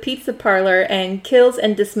returns to the pizza parlor and kills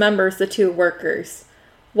and dismembers the 2 workers.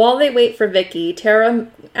 While they wait for Vicky, Tara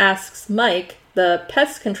asks Mike, the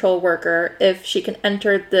pest control worker, if she can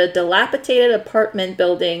enter the dilapidated apartment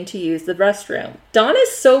building to use the restroom. Dawn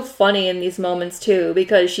is so funny in these moments too,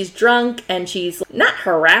 because she's drunk and she's not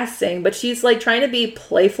harassing, but she's like trying to be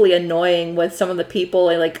playfully annoying with some of the people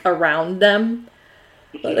like around them.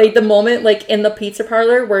 Like the moment like in the pizza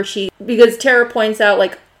parlor where because Tara points out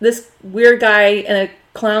like this weird guy in a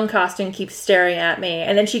clown costume keeps staring at me,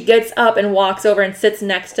 and then she gets up and walks over and sits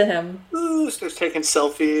next to him. Ooh, starts taking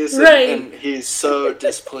selfies, right? And he's so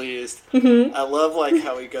displeased. Mm-hmm. I love like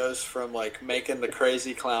how he goes from like making the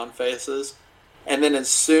crazy clown faces, and then as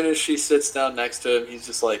soon as she sits down next to him, he's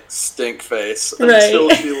just like stink face until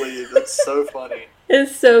she leaves. It's so funny.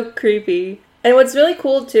 It's so creepy. And what's really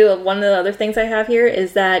cool too, one of the other things I have here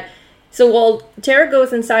is that so while Tara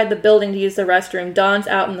goes inside the building to use the restroom, Dawn's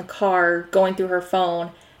out in the car going through her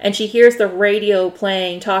phone, and she hears the radio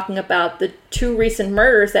playing, talking about the 2 recent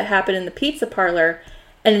murders that happened in the pizza parlor,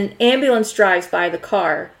 and an ambulance drives by the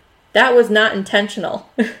car. That was not intentional.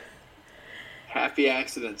 Happy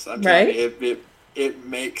accidents. I'm telling you, it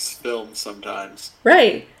makes films sometimes.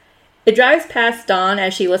 Right. It drives past Dawn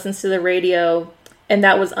as she listens to the radio, and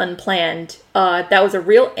that was unplanned. That was a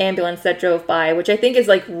real ambulance that drove by, which I think is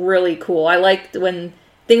like really cool. I like when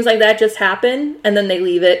things like that just happen and then they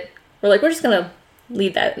leave it. We're like, we're just gonna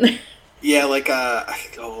leave that in there. Yeah, like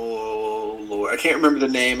oh Lord, I can't remember the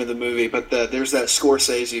name of the movie, but there's that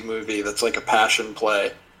Scorsese movie that's like a passion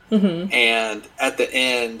play. Mm-hmm. And at the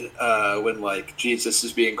end, when like Jesus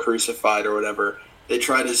is being crucified or whatever, they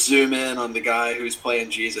try to zoom in on the guy who's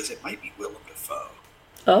playing Jesus. It might be Willem Dafoe.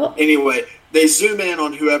 Oh. Anyway, they zoom in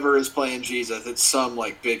on whoever is playing Jesus. It's some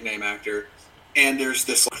like big name actor, and there's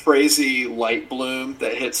this crazy light bloom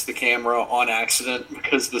that hits the camera on accident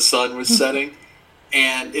because the sun was setting,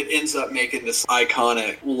 and it ends up making this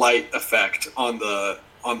iconic light effect on the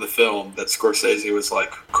film that Scorsese was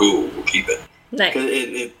like, "Cool, we'll keep it." Nice.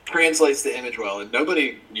 It translates the image well, and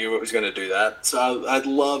nobody knew it was going to do that. So I'd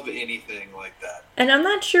love anything like that. And I'm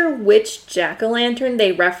not sure which jack-o'-lantern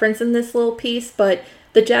they reference in this little piece, but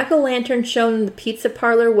the jack-o'-lantern shown in the pizza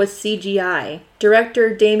parlor was CGI.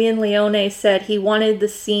 Director Damien Leone said he wanted the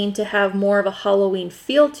scene to have more of a Halloween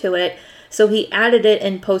feel to it, so he added it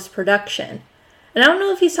in post-production. And I don't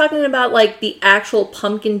know if he's talking about like the actual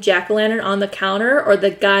pumpkin jack-o'-lantern on the counter or the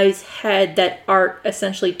guy's head that Art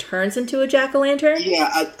essentially turns into a jack-o'-lantern. Yeah,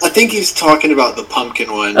 I think he's talking about the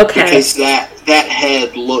pumpkin one. Okay. Because that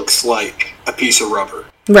head looks like a piece of rubber.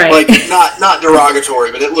 Right. Like, not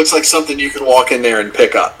derogatory, but it looks like something you can walk in there and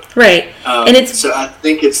pick up. Right. And so I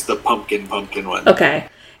think it's the pumpkin one. Okay.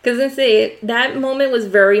 Because I say that moment was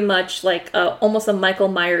very much like almost a Michael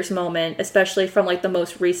Myers moment, especially from like the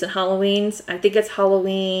most recent Halloweens. I think it's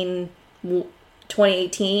Halloween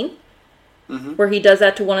 2018, where he does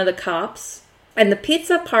that to one of the cops. And the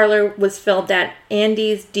pizza parlor was filmed at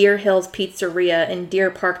Andy's Deer Hills Pizzeria in Deer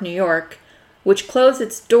Park, New York, which closed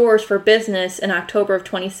its doors for business in October of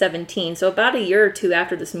 2017, so about a year or 2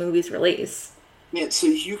 after this movie's release. Yeah, so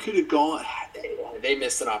you could have gone... They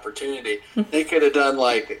missed an opportunity. They could have done,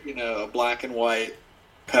 like, a black and white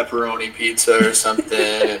pepperoni pizza or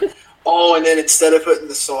something. and then instead of putting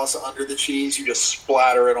the sauce under the cheese, you just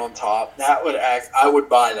splatter it on top. I would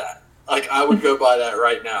buy that. Like, I would go buy that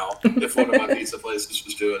right now if one of my pizza places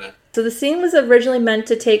was doing it. So the scene was originally meant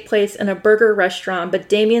to take place in a burger restaurant, but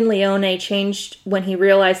Damien Leone changed when he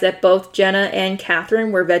realized that both Jenna and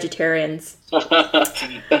Catherine were vegetarians.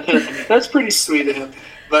 That's pretty sweet of him.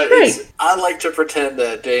 But I like to pretend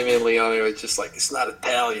that Damien Leone was just like, it's not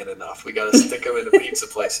Italian enough. We got to stick him in a pizza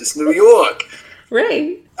place. It's New York.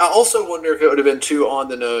 Right. I also wonder if it would have been too on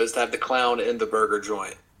the nose to have the clown in the burger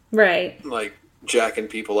joint. Right. Like, jacking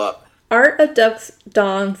people up. Art abducts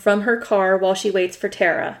Dawn from her car while she waits for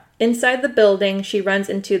Tara. Inside the building, she runs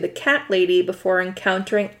into the cat lady before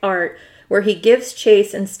encountering Art, where he gives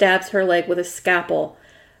chase and stabs her leg with a scalpel.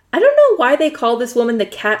 I don't know why they call this woman the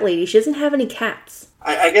cat lady. She doesn't have any cats.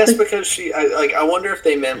 I guess because I wonder if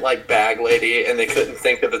they meant, like, bag lady, and they couldn't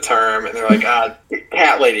think of the term, and they're like,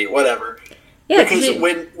 cat lady, whatever. Yeah, because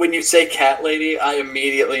when you say cat lady, I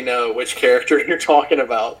immediately know which character you're talking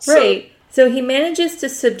about. Right. So he manages to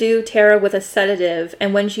subdue Tara with a sedative,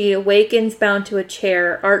 and when she awakens bound to a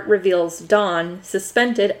chair, Art reveals Dawn,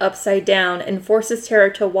 suspended upside down, and forces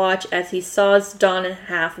Tara to watch as he saws Dawn in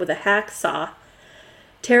half with a hacksaw.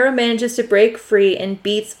 Tara manages to break free and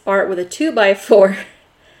beats Art with a 2x4.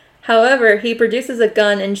 However, he produces a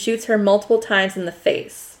gun and shoots her multiple times in the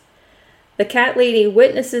face. The cat lady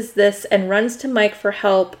witnesses this and runs to Mike for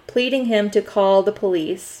help, pleading him to call the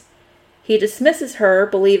police. He dismisses her,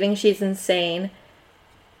 believing she's insane,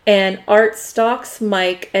 and Art stalks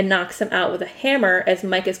Mike and knocks him out with a hammer as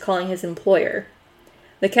Mike is calling his employer.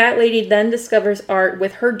 The cat lady then discovers Art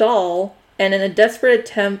with her doll, and in a desperate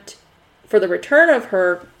attempt for the return of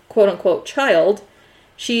her quote-unquote child,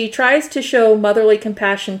 she tries to show motherly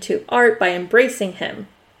compassion to Art by embracing him.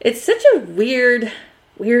 It's such a weird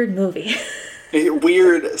movie.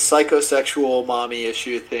 Weird psychosexual mommy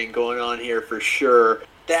issue thing going on here for sure.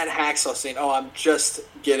 That hacksaw scene, I'm just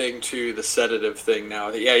getting to the sedative thing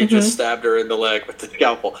now. Yeah, you just stabbed her in the leg with the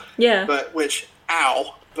scalpel. Yeah.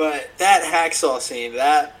 Ow. But that hacksaw scene,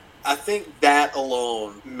 I think that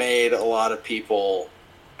alone made a lot of people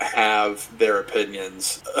have their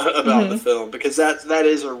opinions about the film, because that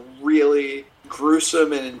is a really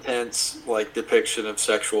gruesome and intense, like, depiction of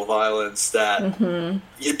sexual violence that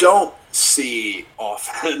you don't see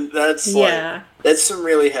often. That's some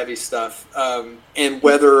really heavy stuff. And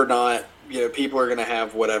whether or not, people are going to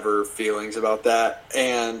have whatever feelings about that.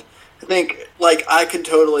 And I think, like, I can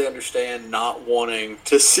totally understand not wanting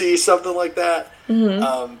to see something like that.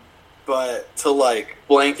 But to, like,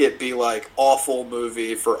 blanket be like awful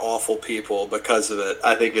movie for awful people because of it,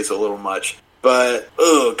 I think is a little much. But,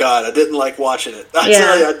 oh God, I didn't like watching it. I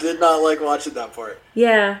tell you, I did not like watching that part.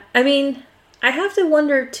 Yeah, I mean, I have to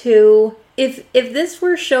wonder too, if this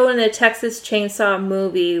were shown in a Texas Chainsaw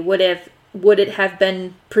movie, would it have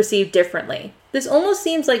been perceived differently? This almost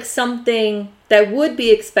seems like something that would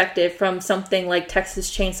be expected from something like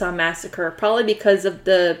Texas Chainsaw Massacre, probably because of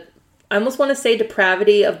I almost want to say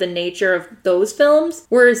depravity of the nature of those films,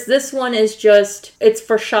 whereas this one is just, it's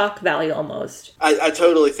for shock value almost. I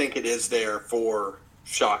totally think it is there for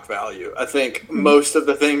shock value. I think most of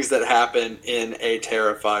the things that happen in a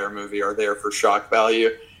Terrifier movie are there for shock value.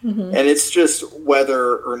 And it's just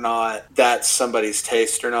whether or not that's somebody's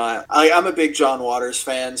taste or not. I'm a big John Waters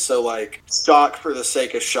fan, so, like, shock for the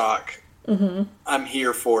sake of shock, I'm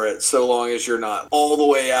here for it, so long as you're not all the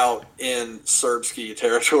way out in Serbsky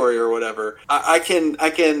territory or whatever. I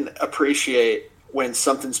can appreciate when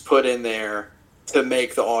something's put in there to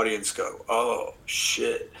make the audience go, oh,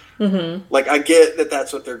 shit. Like, I get that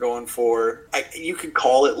that's what they're going for. You could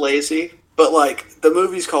call it lazy, but, like, the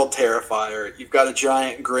movie's called Terrifier. You've got a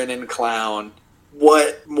giant grinning clown.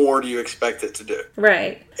 What more do you expect it to do?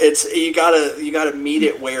 Right. It's you gotta meet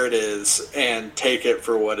it where it is and take it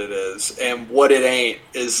for what it is. And what it ain't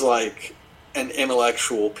is, like, an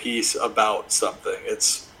intellectual piece about something.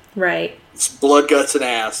 It's blood, guts, and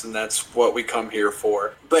ass, and that's what we come here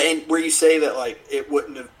for. But where you say that, like, it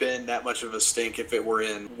wouldn't have been that much of a stink if it were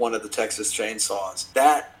in one of the Texas Chainsaws,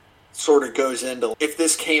 that sort of goes into, if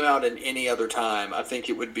this came out in any other time, I think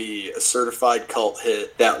it would be a certified cult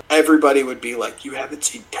hit that everybody would be like, you haven't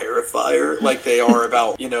seen Terrifier? Like they are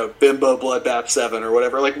about, Bimbo Bloodbath 7 or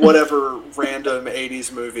whatever, like whatever random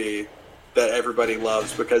 80s movie that everybody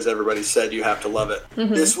loves because everybody said you have to love it.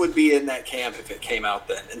 This would be in that camp if it came out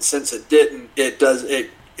then. And since it didn't,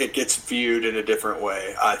 it gets viewed in a different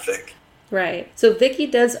way, I think. Right. So Vicky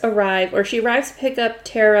does arrive, or she arrives to pick up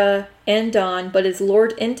Tara and Dawn, but is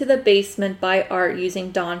lured into the basement by Art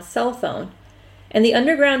using Dawn's cell phone. And the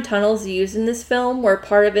underground tunnels used in this film were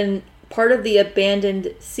part of the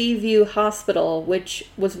abandoned Seaview Hospital, which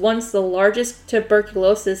was once the largest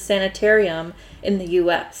tuberculosis sanitarium in the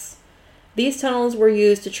U.S. These tunnels were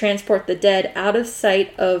used to transport the dead out of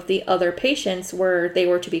sight of the other patients where they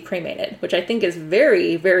were to be cremated, which I think is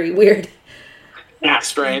very, very weird. Yeah,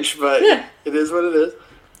 strange, but it is what it is.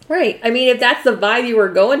 Right. I mean, if that's the vibe you were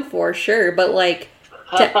going for, sure. But, like,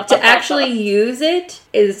 to actually use it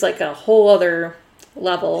is, like, a whole other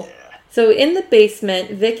level. Yeah. So in the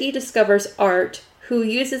basement, Vicky discovers Art, who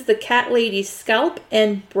uses the cat lady's scalp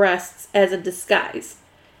and breasts as a disguise.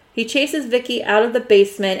 He chases Vicky out of the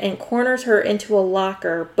basement and corners her into a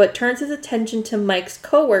locker, but turns his attention to Mike's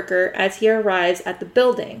coworker as he arrives at the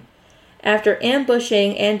building. After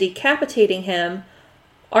ambushing and decapitating him,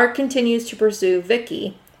 Art continues to pursue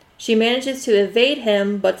Vicky. She manages to evade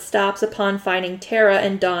him, but stops upon finding Tara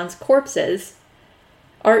and Dawn's corpses.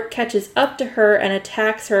 Art catches up to her and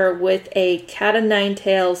attacks her with a cat o' nine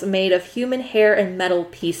tails made of human hair and metal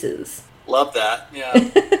pieces. Love that. Yeah.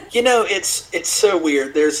 It's so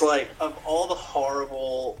weird. There's like, of all the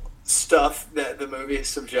horrible stuff that the movie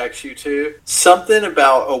subjects you to, something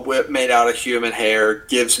about a whip made out of human hair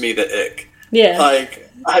gives me the ick. Yeah. Like,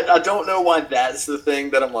 I don't know why that's the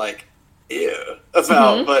thing that I'm like, ew,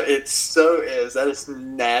 about, but it so is. That is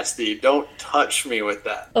nasty. Don't touch me with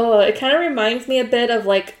that. Oh, it kind of reminds me a bit of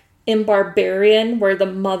like in Barbarian, where the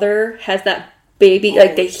mother has that baby,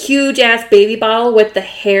 like the huge ass baby bottle with the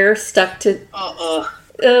hair stuck to.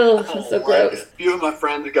 That's so gross. A few of my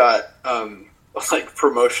friends got like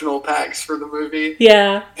promotional packs for the movie.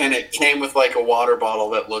 Yeah. And it came with like a water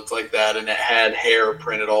bottle that looked like that, and it had hair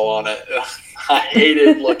printed all on it. I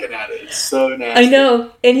hated looking at it. It's so nasty. I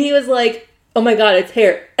know. And he was like, oh my god, it's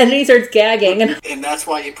hair. And then he starts gagging. And that's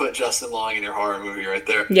why you put Justin Long in your horror movie right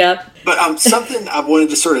there. Yep. But something I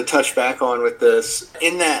wanted to sort of touch back on with this,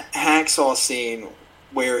 in that hacksaw scene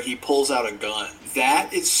where he pulls out a gun,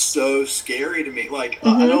 that is so scary to me. Like,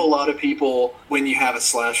 I know a lot of people, when you have a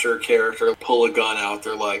slasher character pull a gun out,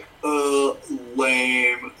 they're like,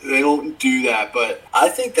 lame. They don't do that. But I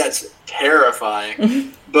think that's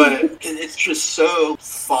terrifying. But it's just so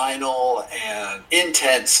final and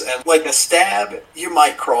intense. And like a stab, you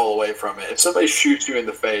might crawl away from it. If somebody shoots you in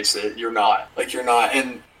the face, you're not.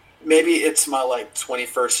 And maybe it's my like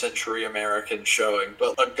 21st century American showing,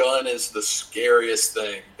 but a gun is the scariest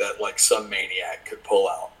thing that like some maniac could pull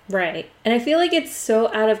out. Right. And I feel like it's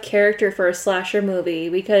so out of character for a slasher movie,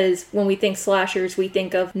 because when we think slashers, we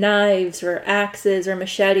think of knives or axes or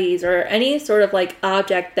machetes or any sort of like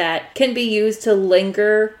object that can be used to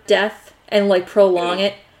linger death and like prolong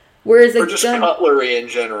it. Whereas or just cutlery in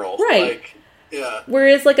general. Right. Like, yeah.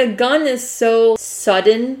 Whereas like a gun is so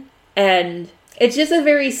sudden, and it's just a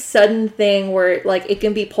very sudden thing where like it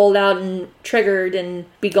can be pulled out and triggered and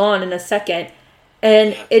be gone in a second.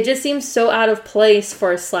 And it just seems so out of place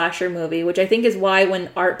for a slasher movie, which I think is why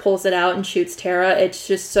when Art pulls it out and shoots Tara, it's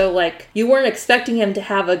just so like, you weren't expecting him to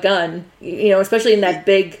have a gun, especially in that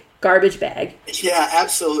big garbage bag. Yeah,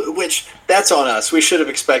 absolutely. Which, that's on us. We should have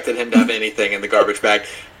expected him to have anything in the garbage bag.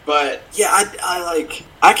 But yeah,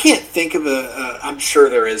 I can't think of I'm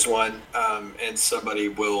sure there is one, and somebody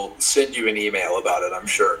will send you an email about it, I'm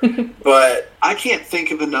sure. But I can't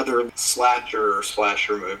think of another slasher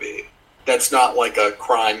movie that's not like a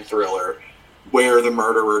crime thriller where the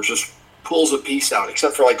murderer just pulls a piece out,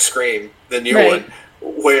 except for like Scream, the new one,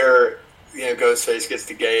 where Ghostface gets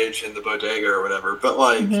the gauge in the bodega or whatever. But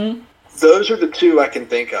like those are the two I can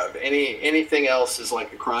think of. Anything else is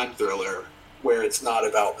like a crime thriller where it's not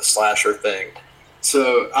about the slasher thing.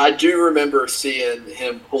 So I do remember seeing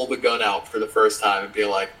him pull the gun out for the first time and be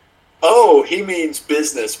like, oh, he means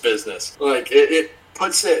business. Like it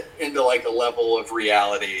puts it into like a level of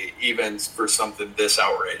reality even for something this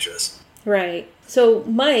outrageous. Right. So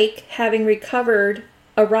Mike, having recovered,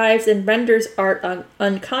 arrives and renders Art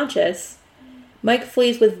unconscious. Mike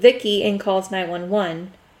flees with Vicky and calls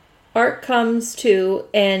 911. Art comes to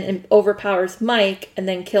and overpowers Mike and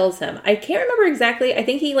then kills him. I can't remember exactly. I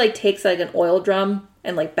think he like takes like an oil drum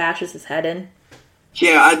and like bashes his head in.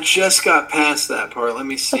 Yeah, I just got past that part. Let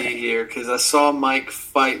me see here, because I saw Mike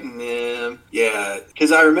fighting him. Yeah,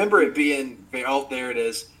 because I remember it being, oh, there it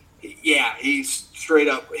is. Yeah, he straight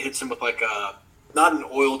up hits him with like not an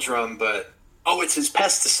oil drum, but, it's his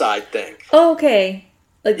pesticide thing. Oh, okay.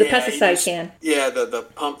 Like the pesticide can. Yeah, the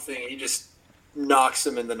pump thing. He just knocks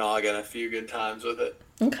him in the noggin a few good times with it.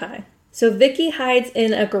 Okay. So Vicky hides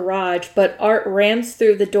in a garage, but Art rams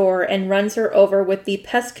through the door and runs her over with the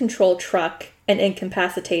pest control truck and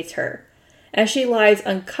incapacitates her. As she lies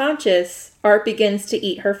unconscious, Art begins to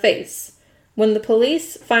eat her face. When the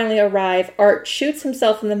police finally arrive, Art shoots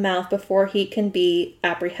himself in the mouth before he can be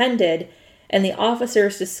apprehended, and the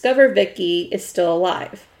officers discover Vicky is still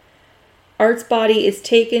alive. Art's body is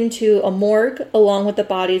taken to a morgue along with the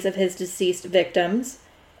bodies of his deceased victims,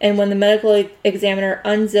 and when the medical examiner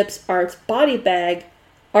unzips Art's body bag,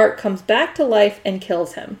 Art comes back to life and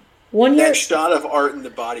kills him. That shot of Art in the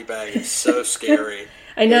body bag is so scary.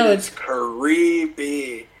 I know. It's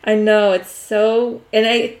creepy. I know, it's so...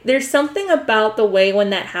 And there's something about the way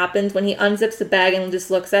when that happens, when he unzips the bag and just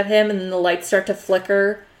looks at him, and then the lights start to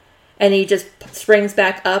flicker, and he just springs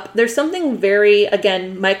back up. There's something very,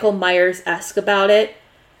 again, Michael Myers-esque about it.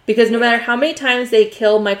 Because no matter how many times they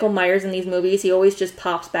kill Michael Myers in these movies, he always just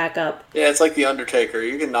pops back up. Yeah, it's like The Undertaker.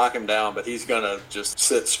 You can knock him down, but he's gonna just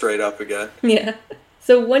sit straight up again. Yeah.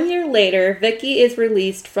 So 1 year later, Vicky is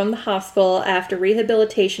released from the hospital after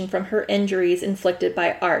rehabilitation from her injuries inflicted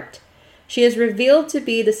by Art. She is revealed to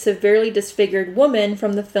be the severely disfigured woman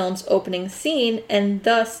from the film's opening scene, and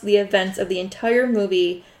thus the events of the entire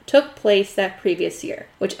movie took place that previous year.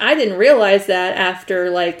 Which I didn't realize that after,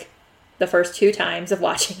 the first 2 times of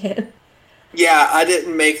watching it. Yeah, I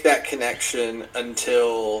didn't make that connection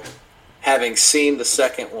until having seen the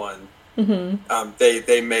second one. Mm-hmm.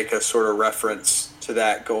 They make a sort of reference to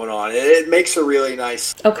that going on. It makes a really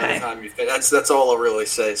nice time you finish. That's all I'll really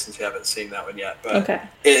say since you haven't seen that one yet. But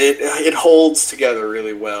it holds together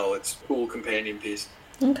really well. It's a cool companion piece.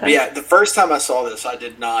 Okay. But yeah, the first time I saw this, I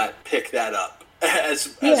did not pick that up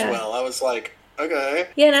as well. I was like, okay.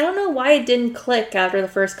 Yeah, and I don't know why it didn't click after the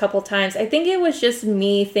first couple times. I think it was just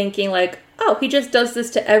me thinking oh, he just does this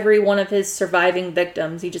to every one of his surviving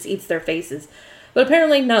victims. He just eats their faces. But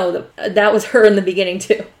apparently, no, that was her in the beginning,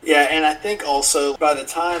 too. Yeah, and I think also, by the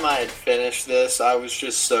time I had finished this, I was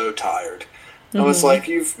just so tired. I was like,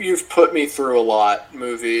 you've put me through a lot,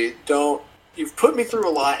 movie. You've put me through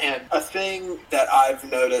a lot, and a thing that I've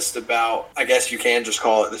noticed about, I guess you can just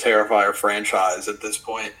call it the Terrifier franchise at this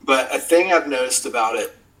point, but a thing I've noticed about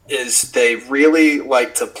it is they really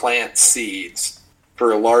like to plant seeds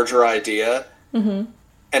for a larger idea,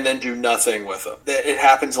 and then do nothing with them. It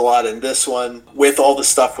happens a lot in this one, with all the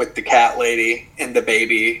stuff with the cat lady and the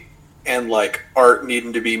baby, and Art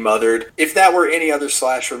needing to be mothered. If that were any other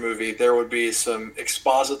slasher movie, there would be some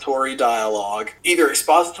expository dialogue. Either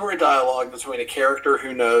expository dialogue between a character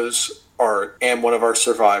who knows Art and one of our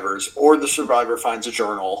survivors, or the survivor finds a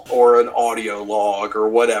journal or an audio log or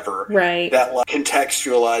whatever that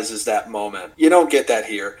contextualizes that moment. You don't get that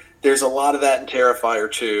here. There's a lot of that in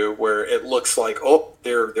Terrifier 2, where it looks like,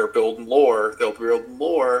 they're building lore,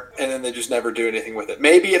 and then they just never do anything with it.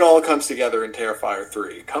 Maybe it all comes together in Terrifier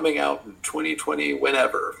 3, coming out in 2020,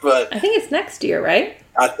 whenever. But I think it's next year, right?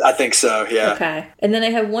 I think so, yeah. Okay. And then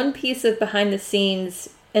I have one piece of behind-the-scenes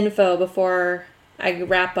info before I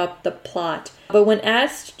wrap up the plot. But when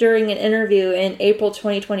asked during an interview in April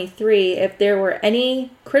 2023 if there were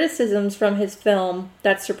any criticisms from his film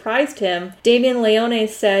that surprised him, Damien Leone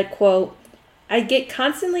said, quote, "I get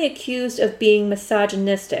constantly accused of being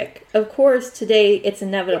misogynistic. Of course, today it's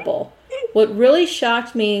inevitable. What really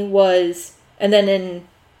shocked me was," and then in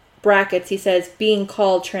brackets he says, "being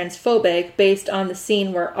called transphobic based on the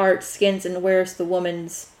scene where Art skins and wears the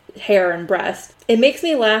woman's hair and breast. It makes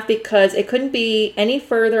me laugh because it couldn't be any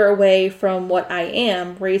further away from what I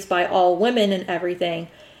am, raised by all women and everything.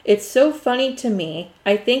 It's so funny to me.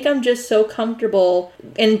 I think I'm just so comfortable,"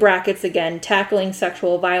 in brackets again, "tackling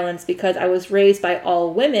sexual violence because I was raised by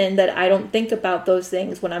all women that I don't think about those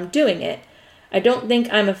things when I'm doing it. I don't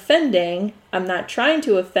think I'm offending. I'm not trying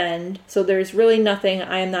to offend, so there's really nothing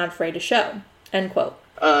I am not afraid to show." End quote.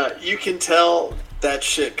 You can tell that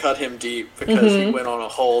shit cut him deep because he went on a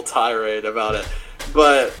whole tirade about it.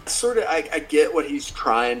 But sort of, I get what he's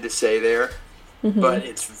trying to say there, but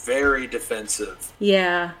it's very defensive.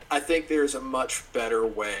 Yeah. I think there's a much better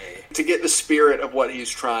way to get the spirit of what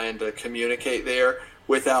he's trying to communicate there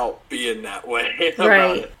without being that way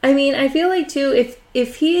about it. I mean, I feel like, too,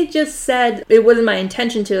 if he had just said, it wasn't my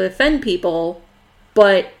intention to offend people,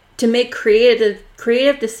 but to make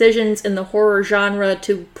creative decisions in the horror genre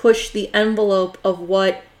to push the envelope of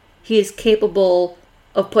what he is capable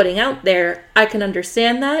of putting out there, I can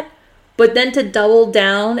understand that. But then to double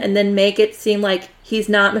down and then make it seem like he's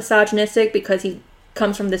not misogynistic because he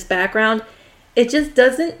comes from this background, it just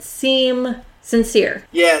doesn't seem sincere.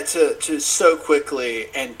 Yeah, to so quickly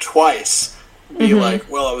and twice be like,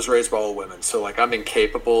 well, I was raised by all women, so I'm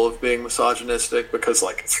incapable of being misogynistic because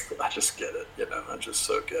I just get it, I just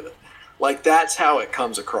so get it. That's how it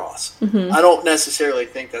comes across. I don't necessarily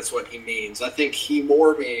think that's what he means. I think he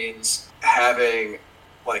more means having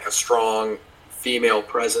a strong female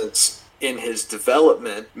presence in his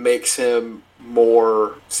development makes him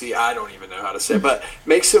more, I don't even know how to say it, but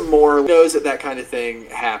makes him more, knows that kind of thing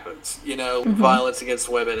happens. Violence against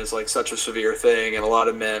women is such a severe thing, and a lot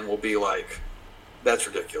of men will be like, that's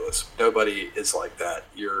ridiculous. Nobody is like that.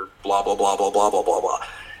 You're blah, blah, blah, blah, blah, blah, blah, blah.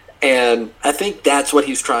 And I think that's what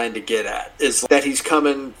he's trying to get at, is that he's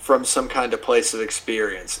coming from some kind of place of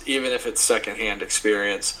experience, even if it's secondhand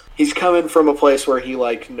experience. He's coming from a place where he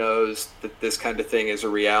knows that this kind of thing is a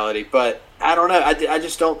reality. But I don't know. I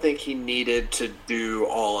just don't think he needed to do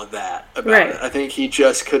all of that about it. I think he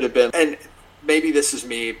just could have been. And maybe this is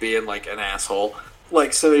me being like an asshole,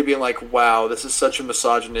 like somebody being like, wow, this is such a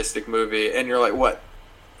misogynistic movie, and you're like, what,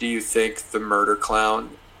 do you think the murder clown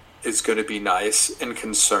is going to be nice and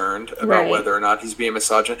concerned about whether or not he's being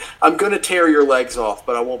misogynist? I'm going to tear your legs off,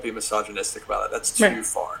 but I won't be misogynistic about it. That's too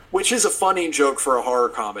far. Which is a funny joke for a horror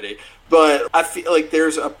comedy. But I feel like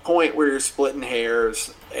there's a point where you're splitting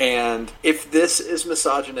hairs, and if this is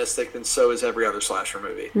misogynistic, then so is every other slasher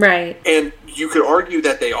movie. Right. And you could argue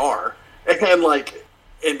that they are.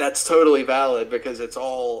 And that's totally valid because it's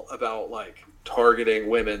all about, like, targeting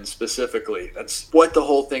women specifically. That's what the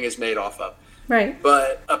whole thing is made off of. Right.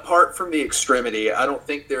 But apart from the extremity, I don't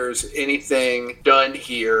think there's anything done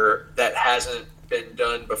here that hasn't been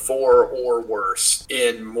done before or worse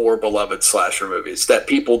in more beloved slasher movies, that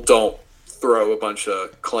people don't throw a bunch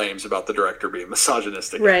of claims about the director being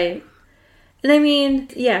misogynistic. Right. And I mean,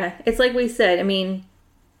 yeah, it's like we said. I mean,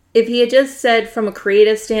 if he had just said from a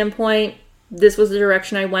creative standpoint, this was the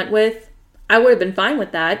direction I went with, I would have been fine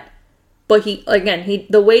with that. But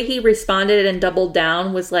the way he responded and doubled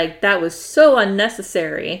down was like, that was so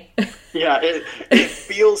unnecessary. Yeah, it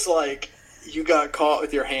feels like you got caught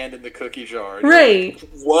with your hand in the cookie jar. Right.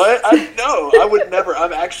 Like, what? I would never.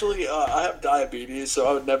 I'm actually, I have diabetes, so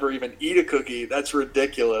I would never even eat a cookie. That's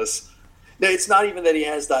ridiculous. No, it's not even that he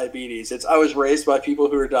has diabetes. I was raised by people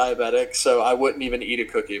who are diabetic, so I wouldn't even eat a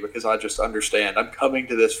cookie because I just understand. I'm coming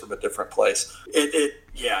to this from a different place.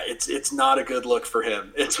 It's not a good look for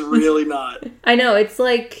him. It's really not. I know. It's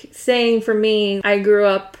like saying for me, I grew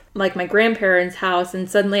up like my grandparents' house, and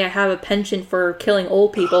suddenly I have a penchant for killing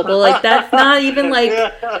old people. But like that's not even like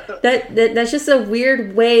that's just a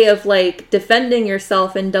weird way of like defending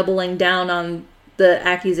yourself and doubling down on the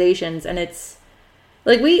accusations, and it's.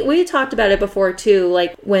 Like, we talked about it before, too,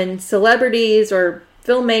 like, when celebrities or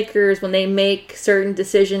filmmakers, when they make certain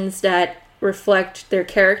decisions that reflect their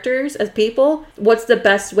characters as people, what's the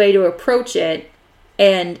best way to approach it?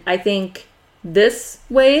 And I think this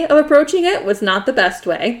way of approaching it was not the best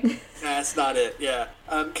way. That's not it, yeah.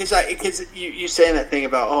 Because you saying that thing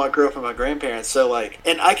about, I grew up with my grandparents, so, like,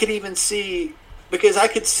 and I could even see... Because I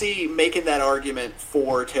could see making that argument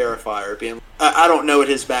for Terrifier, being, I don't know what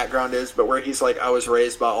his background is, but where he's like, I was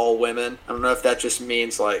raised by all women. I don't know if that just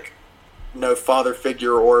means like no father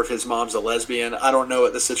figure or if his mom's a lesbian. I don't know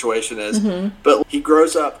what the situation is. Mm-hmm. But he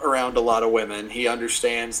grows up around a lot of women. He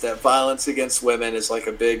understands that violence against women is like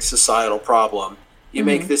a big societal problem. You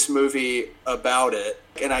make this movie about it,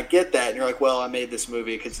 and I get that, and you're like, well, I made this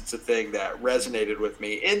movie because it's a thing that resonated with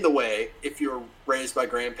me. In the way, if you're raised by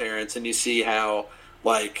grandparents and you see how,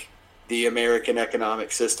 like, the American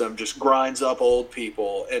economic system just grinds up old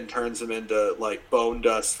people and turns them into, like, bone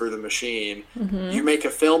dust for the machine, you make a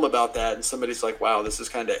film about that, and somebody's like, wow, this is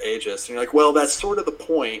kind of ageist. And you're like, well, that's sort of the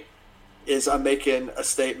point, is I'm making a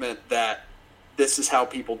statement that this is how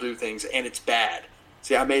people do things, and it's bad.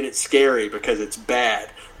 See, I made it scary because it's bad.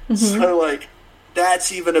 So, like,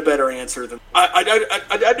 that's even a better answer than... I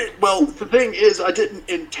didn't... Well, the thing is, I didn't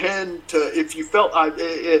intend to... If you felt...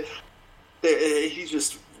 he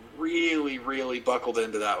just really, really buckled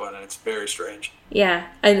into that one, and it's very strange. Yeah.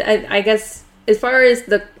 I guess, as far as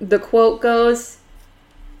the quote goes,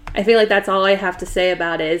 I feel like that's all I have to say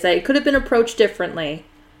about it, is that it could have been approached differently.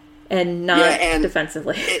 And not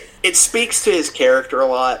defensively. It speaks to his character a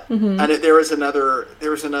lot. And there was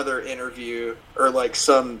another interview or like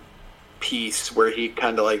some piece where he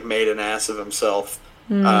kind of like made an ass of himself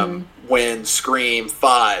when Scream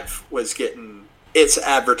 5 was getting its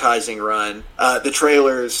advertising run. The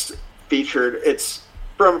trailers featured it's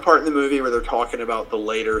from a part in the movie where they're talking about the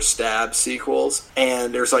later Stab sequels,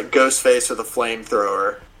 and there's like Ghostface with a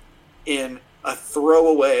flamethrower in a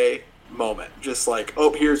throwaway moment, just like,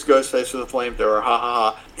 oh, here's Ghostface with a flamethrower, ha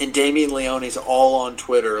ha ha. And Damien Leone's all on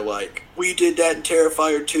Twitter like, we did that in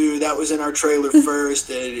Terrifier 2, that was in our trailer first,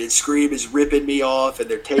 and Scream is ripping me off, and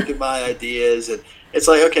they're taking my ideas. And it's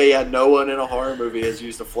like, okay, yeah, no one in a horror movie has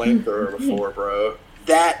used a flamethrower before, bro.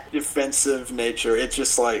 That defensive nature, it's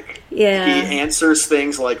just like, he answers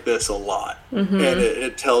things like this a lot. And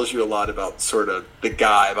it tells you a lot about sort of the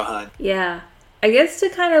guy behind. Yeah. I guess to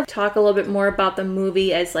kind of talk a little bit more about the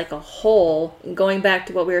movie as like a whole, going back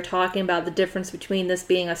to what we were talking about, the difference between this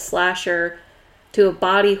being a slasher to a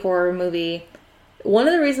body horror movie, one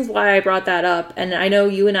of the reasons why I brought that up, and I know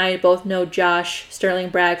you and I both know Josh Sterling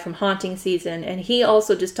Bragg from Haunting Season, and he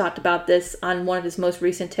also just talked about this on one of his most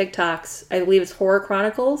recent TikToks. I believe it's Horror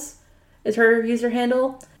Chronicles is her user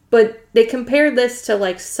handle. But they compared this to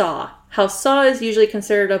like Saw. How Saw is usually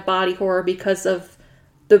considered a body horror because of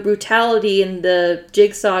the brutality in the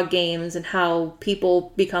Jigsaw games and how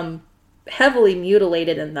people become heavily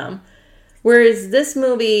mutilated in them. Whereas this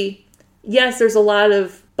movie yes, there's a lot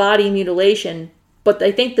of body mutilation, but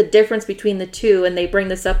I think the difference between the two, and they bring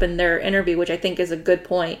this up in their interview, which I think is a good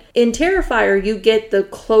point. In Terrifier, you get the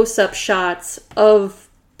close-up shots of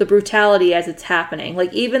the brutality as it's happening.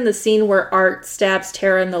 Like, even the scene where Art stabs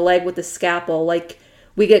Tara in the leg with the scalpel, like,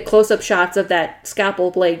 we get close-up shots of that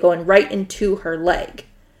scalpel blade going right into her leg.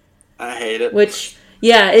 I hate it. Which,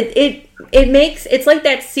 yeah, it makes... It's like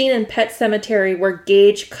that scene in Pet Sematary where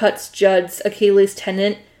Gage cuts Judd's Achilles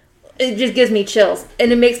tendon. It just gives me chills.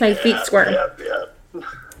 And it makes my feet squirm. Yeah.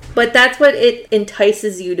 But that's what it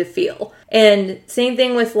entices you to feel. And same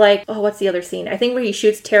thing with, like... Oh, what's the other scene? I think where he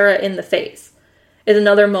shoots Tara in the face is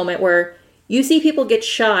another moment where you see people get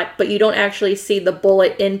shot, but you don't actually see the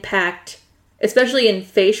bullet impact, especially in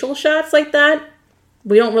facial shots like that.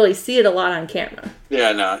 We don't really see it a lot on camera.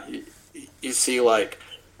 Yeah, no. You see, like,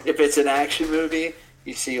 if it's an action movie,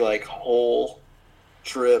 you see, like, hole,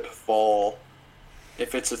 trip, fall.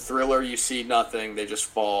 If it's a thriller, you see nothing. They just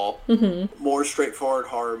fall. Mm-hmm. More straightforward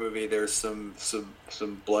horror movie, there's some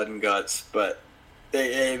blood and guts, but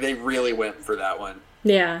they really went for that one.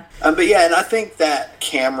 Yeah. But yeah, and I think that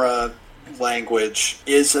camera language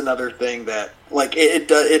is another thing that, like, it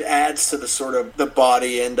adds to the sort of the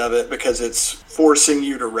body end of it, because it's forcing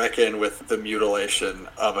you to reckon with the mutilation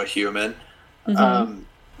of a human. Mm-hmm.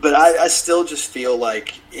 But I still just feel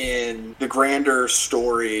like in the grander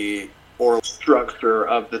story or structure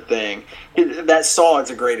of the thing, that Saw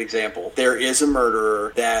is a great example. There is a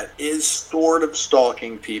murderer that is sort of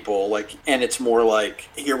stalking people, like, and it's more like,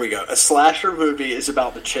 here we go, a slasher movie is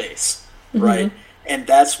about the chase, mm-hmm. right? And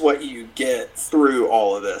that's what you get through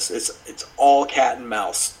all of this. It's all cat and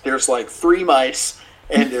mouse. There's like 3 mice,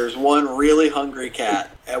 and there's one really hungry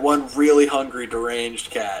cat and one really hungry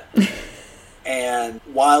deranged cat. And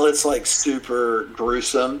while it's like super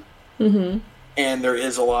gruesome, mm-hmm. and there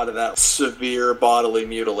is a lot of that severe bodily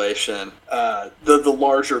mutilation, the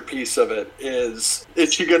larger piece of it is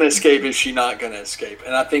she going to escape? Is she not going to escape?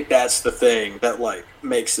 And I think that's the thing that, like,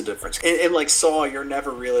 makes the difference. And like Saw, you're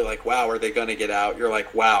never really like, wow, are they going to get out? You're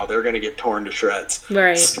like, wow, they're going to get torn to shreds.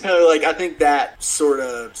 Right. So, like, I think that sort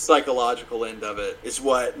of psychological end of it is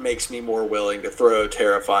what makes me more willing to throw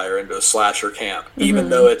Terrifier into a slasher camp, mm-hmm. even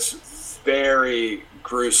though it's very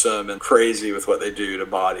gruesome and crazy with what they do to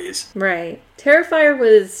bodies. Right. Terrifier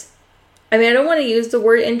was... I mean, I don't want to use the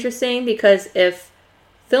word interesting, because if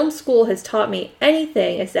film school has taught me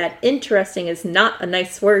anything, it's that interesting is not a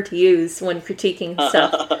nice word to use when critiquing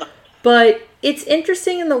stuff. But it's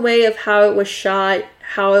interesting in the way of how it was shot,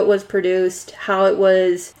 how it was produced, how it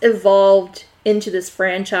was evolved into this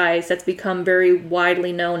franchise that's become very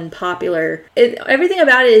widely known and popular. Everything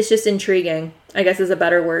about it is just intriguing, I guess is a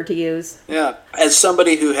better word to use. Yeah. As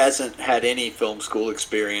somebody who hasn't had any film school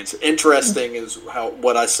experience, interesting is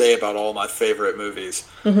what I say about all my favorite movies.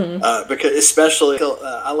 Mm-hmm. Because especially,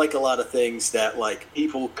 I like a lot of things that, like,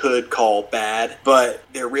 people could call bad, but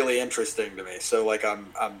they're really interesting to me. So, like,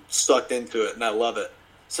 I'm sucked into it and I love it.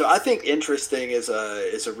 So I think interesting is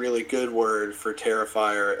a really good word for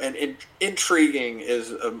Terrifier, and intriguing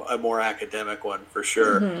is a more academic one for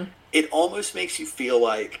sure. Mm-hmm. It almost makes you feel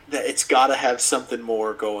like that it's got to have something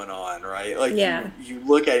more going on, right? Like, yeah. you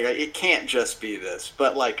look at it, like, it can't just be this,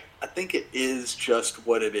 but, like, I think it is just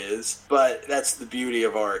what it is. But that's the beauty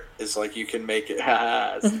of art, is like you can make it.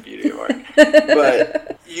 That's the beauty of art.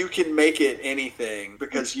 But you can make it anything,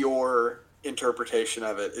 because your interpretation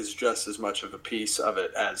of it is just as much of a piece of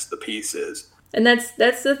it as the piece is. And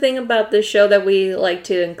that's the thing about this show that we like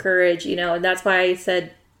to encourage, and that's why I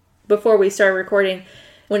said before we started recording,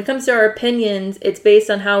 when it comes to our opinions, it's based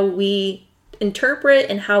on how we interpret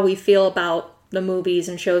and how we feel about the movies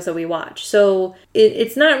and shows that we watch. So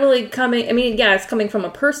it's not really coming, it's coming from a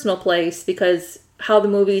personal place, because how the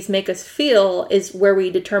movies make us feel is where we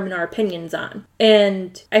determine our opinions on.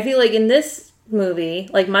 And I feel like in this movie,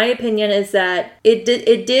 like, my opinion is that it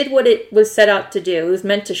did what it was set out to do. It was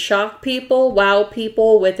meant to shock people, wow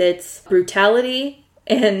people with its brutality,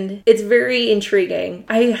 and it's very intriguing.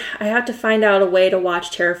 I have to find out a way to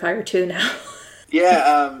watch Terrifier 2 now.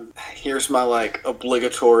 Yeah, here's my, like,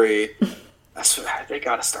 obligatory... They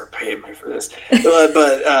gotta start paying me for this.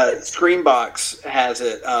 But Screambox has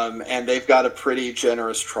it, and they've got a pretty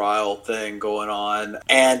generous trial thing going on.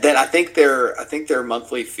 And then I think their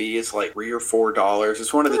monthly fee is like $3 or $4.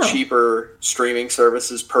 It's one of the cheaper streaming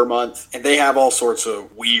services per month, and they have all sorts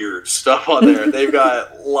of weird stuff on there. They've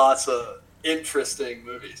got lots of interesting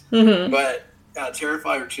movies. Mm-hmm. But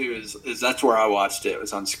Terrifier 2 is that's where I watched it. It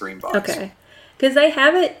was on Screambox. Okay. Because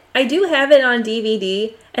I do have it on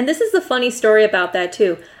DVD, and this is the funny story about that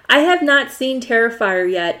too. I have not seen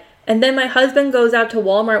Terrifier yet, And then my husband goes out to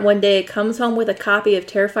Walmart one day, comes home with a copy of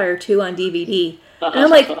Terrifier 2 on DVD. And I'm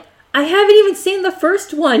like, I haven't even seen the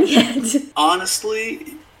first one yet.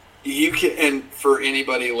 Honestly, you can, and for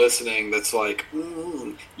anybody listening that's like,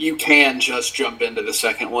 you can just jump into the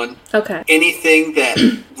second one. Okay. Anything that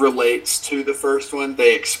relates to the first one,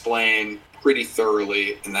 they explain pretty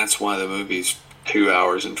thoroughly, and that's why the movie's 2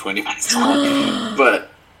 hours and 20 minutes long.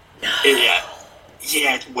 But, yeah,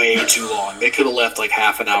 it's way too long. They could have left like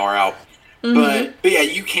half an hour out. But yeah,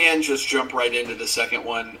 you can just jump right into the second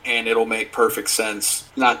one, and it'll make perfect sense.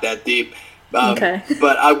 Not that deep. Okay.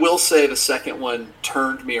 But I will say the second one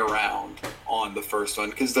turned me around on the first one,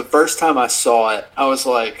 because the first time I saw it, I was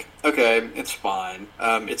like, okay, it's fine.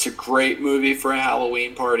 It's a great movie for a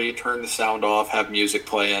Halloween party. Turn the sound off, have music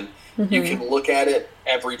playing. You can look at it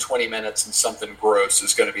every 20 minutes and something gross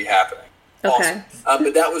is going to be happening. Okay. Awesome.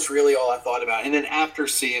 But that was really all I thought about. And then after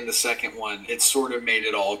seeing the second one, it sort of made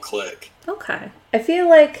it all click. Okay. I feel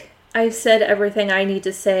like I said everything I need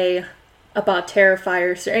to say about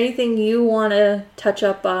Terrifier. Is there anything you want to touch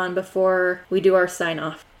up on before we do our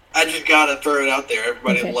sign-off? I just gotta throw it out there.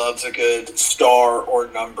 Everybody loves a good star or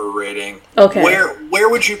number rating. Okay. Where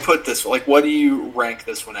would you put this? Like, what do you rank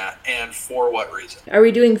this one at, and for what reason? Are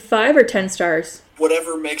we doing 5 or 10 stars?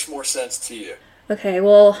 Whatever makes more sense to you. Okay,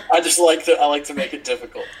 well, I like to make it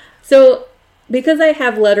difficult. So, because I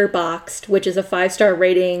have Letterboxd, which is a 5-star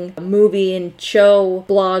rating movie and show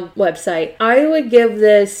blog website, I would give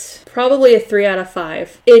this probably a 3 out of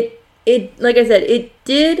 5. It, like I said, it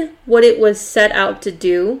did what it was set out to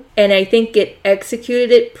do, and I think it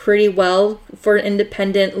executed it pretty well for an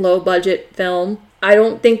independent, low-budget film. I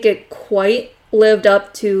don't think it quite lived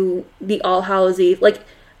up to the All Hallows Eve. Like,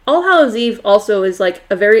 All Hallows Eve also is like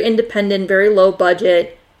a very independent, very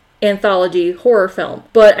low-budget anthology horror film.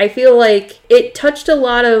 But I feel like it touched a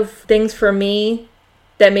lot of things for me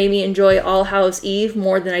that made me enjoy All Hallows Eve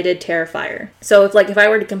more than I did Terrifier. So if I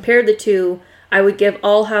were to compare the two, I would give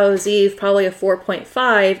All Hallows Eve probably a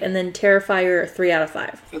 4.5 and then Terrifier a 3 out of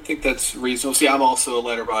 5. I think that's reasonable. See, I'm also a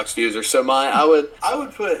Letterboxd user, so I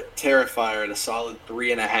would put Terrifier at a solid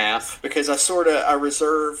 3.5, because I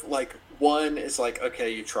reserve, like, 1 is like,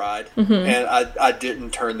 okay, you tried, and I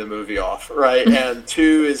didn't turn the movie off, right? And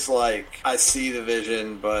 2 is like, I see the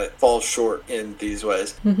vision, but falls short in these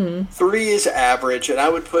ways. 3 is average, and I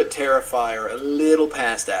would put Terrifier a little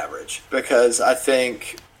past average, because I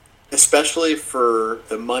think, especially for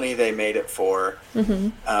the money they made it for,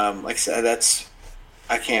 like I said,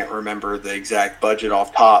 I can't remember the exact budget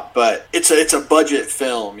off top, but it's a budget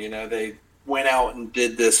film, you know, they went out and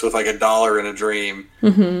did this with like $1 in a dream.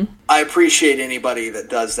 I appreciate anybody that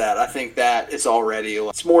does that. I think that is already,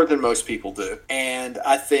 it's more than most people do. And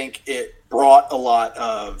I think it brought a lot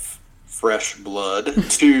of fresh blood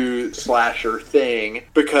to slasher thing,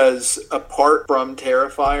 because apart from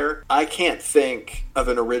Terrifier, I can't think of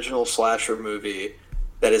an original slasher movie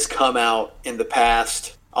that has come out in the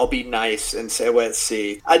past, I'll be nice and say, let's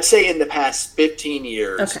see, I'd say in the past 15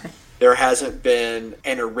 years. Okay. There hasn't been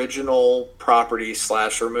an original property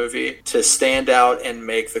slasher movie to stand out and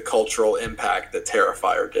make the cultural impact that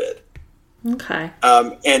Terrifier did. Okay.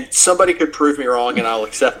 And somebody could prove me wrong and I'll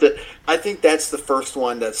accept it. I think that's the first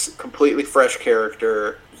one that's completely fresh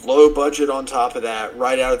character, low budget on top of that,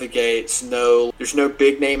 right out of the gates. There's no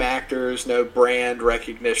big name actors, no brand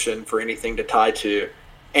recognition for anything to tie to.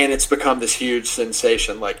 And it's become this huge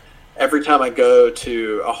sensation. Like, every time I go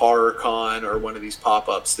to a horror con or one of these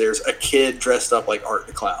pop-ups, there's a kid dressed up like Art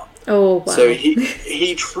the Clown. Oh, wow. So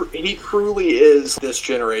he truly is this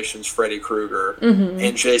generation's Freddy Krueger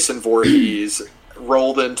and Jason Voorhees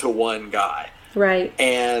rolled into one guy. Right.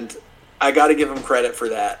 And I got to give him credit for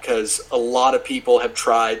that, because a lot of people have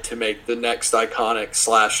tried to make the next iconic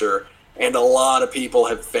slasher, and a lot of people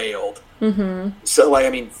have failed. So, like,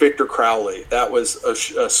 I mean, Victor Crowley, that was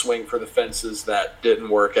a swing for the fences that didn't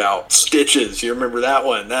work out. Stitches, you remember that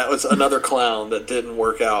one? That was another clown that didn't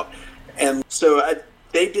work out. And so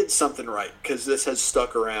they did something right, because this has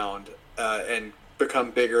stuck around and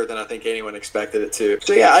become bigger than I think anyone expected it to.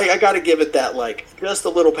 So, yeah, I got to give it that, like, just a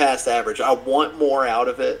little past average. I want more out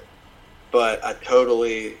of it, but I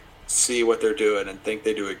totally see what they're doing and think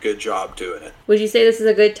they do a good job doing it. Would you say this is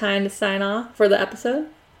a good time to sign off for the episode?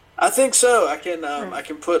 I think so. I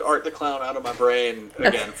can put Art the Clown out of my brain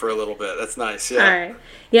again for a little bit. That's nice. Yeah. All right.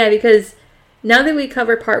 Yeah, because now that we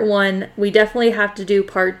covered part 1, we definitely have to do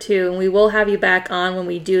part 2, and we will have you back on when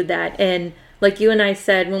we do that. And like you and I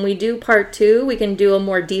said, when we do part 2, we can do a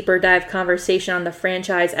more deeper dive conversation on the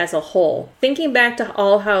franchise as a whole. Thinking back to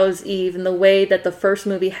All Hallows Eve and the way that the first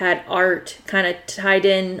movie had art kind of tied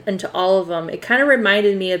in into all of them, it kind of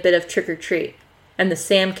reminded me a bit of Trick or Treat. and the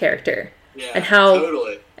Sam character. Yeah, and how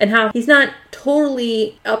totally. And how he's not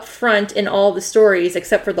totally upfront in all the stories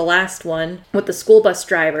except for the last one with the school bus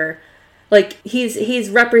driver. Like, he's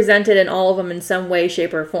represented in all of them in some way,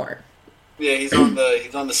 shape, or form. Yeah, he's on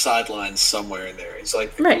the sidelines somewhere in there. He's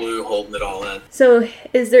like the glue holding it all in. So,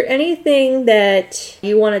 is there anything that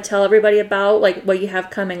you want to tell everybody about, like what you have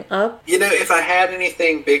coming up? You know, if I had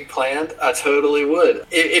anything big planned, I totally would.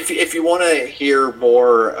 If you want to hear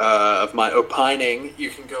more of my opining, you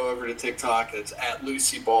can go over to TikTok. It's at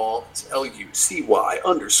Lucy Ball. It's LUCY_BAAL.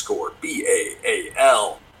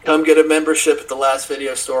 Come get a membership at the last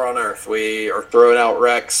video store on Earth. We are throwing out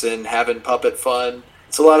Rex and having puppet fun.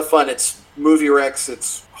 It's a lot of fun. It's movie Rex,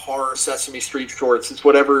 it's horror Sesame Street shorts, it's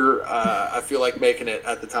whatever I feel like making it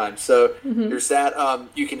at the time. So there's that.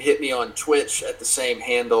 You can hit me on Twitch at the same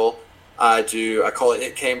handle. I call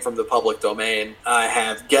it Came From the Public Domain. I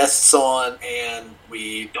have guests on, and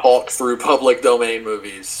we talk through public domain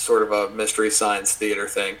movies, sort of a mystery science theater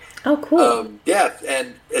thing. Oh, cool. Yeah,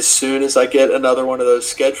 and as soon as I get another one of those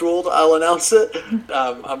scheduled, I'll announce it.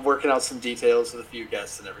 I'm working out some details with a few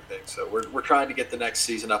guests and everything, so we're trying to get the next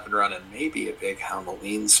season up and running. Maybe a big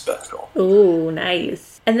Halloween special. Ooh,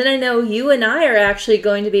 nice. And then I know you and I are actually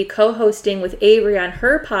going to be co-hosting with Avery on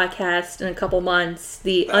her podcast in a couple months,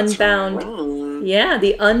 the Unbound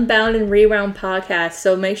and Rewound podcast.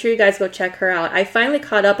 So make sure you guys go check her out. I finally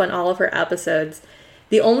caught up on all of her episodes.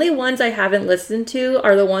 The only ones I haven't listened to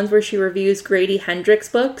are the ones where she reviews Grady Hendrix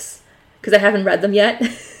books, because I haven't read them yet.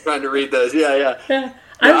 Trying to read those, yeah.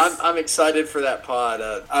 I'm excited for that pod.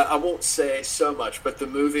 I won't say so much, but the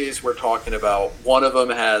movies we're talking about, one of them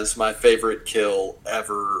has my favorite kill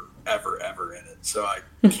ever in it. So I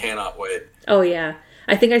cannot wait. Oh yeah,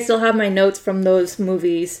 I think I still have my notes from those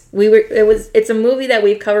movies. It's a movie that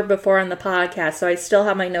we've covered before on the podcast, so I still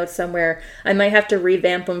have my notes somewhere. I might have to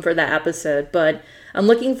revamp them for that episode, but I'm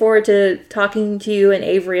looking forward to talking to you and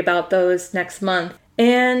Avery about those next month.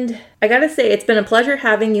 And I gotta say, it's been a pleasure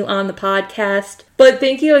having you on the podcast. But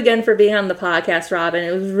thank you again for being on the podcast, Robin.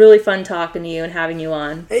 It was really fun talking to you and having you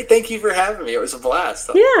on. Hey, thank you for having me. It was a blast.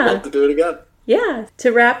 I'd love to do it again. Yeah.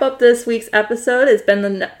 To wrap up this week's episode, it's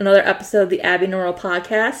been another episode of the Abby Norrell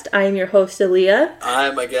Podcast. I am your host, Aaliyah.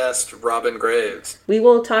 I'm my guest, Robin Graves. We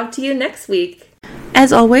will talk to you next week.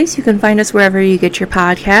 As always, you can find us wherever you get your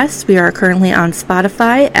podcasts. We are currently on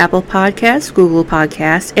Spotify, Apple Podcasts, Google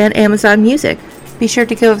Podcasts, and Amazon Music. Be sure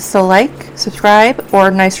to give us a like, subscribe, or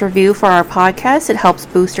a nice review for our podcast. It helps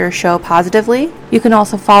boost our show positively. You can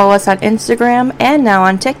also follow us on Instagram and now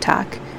on TikTok.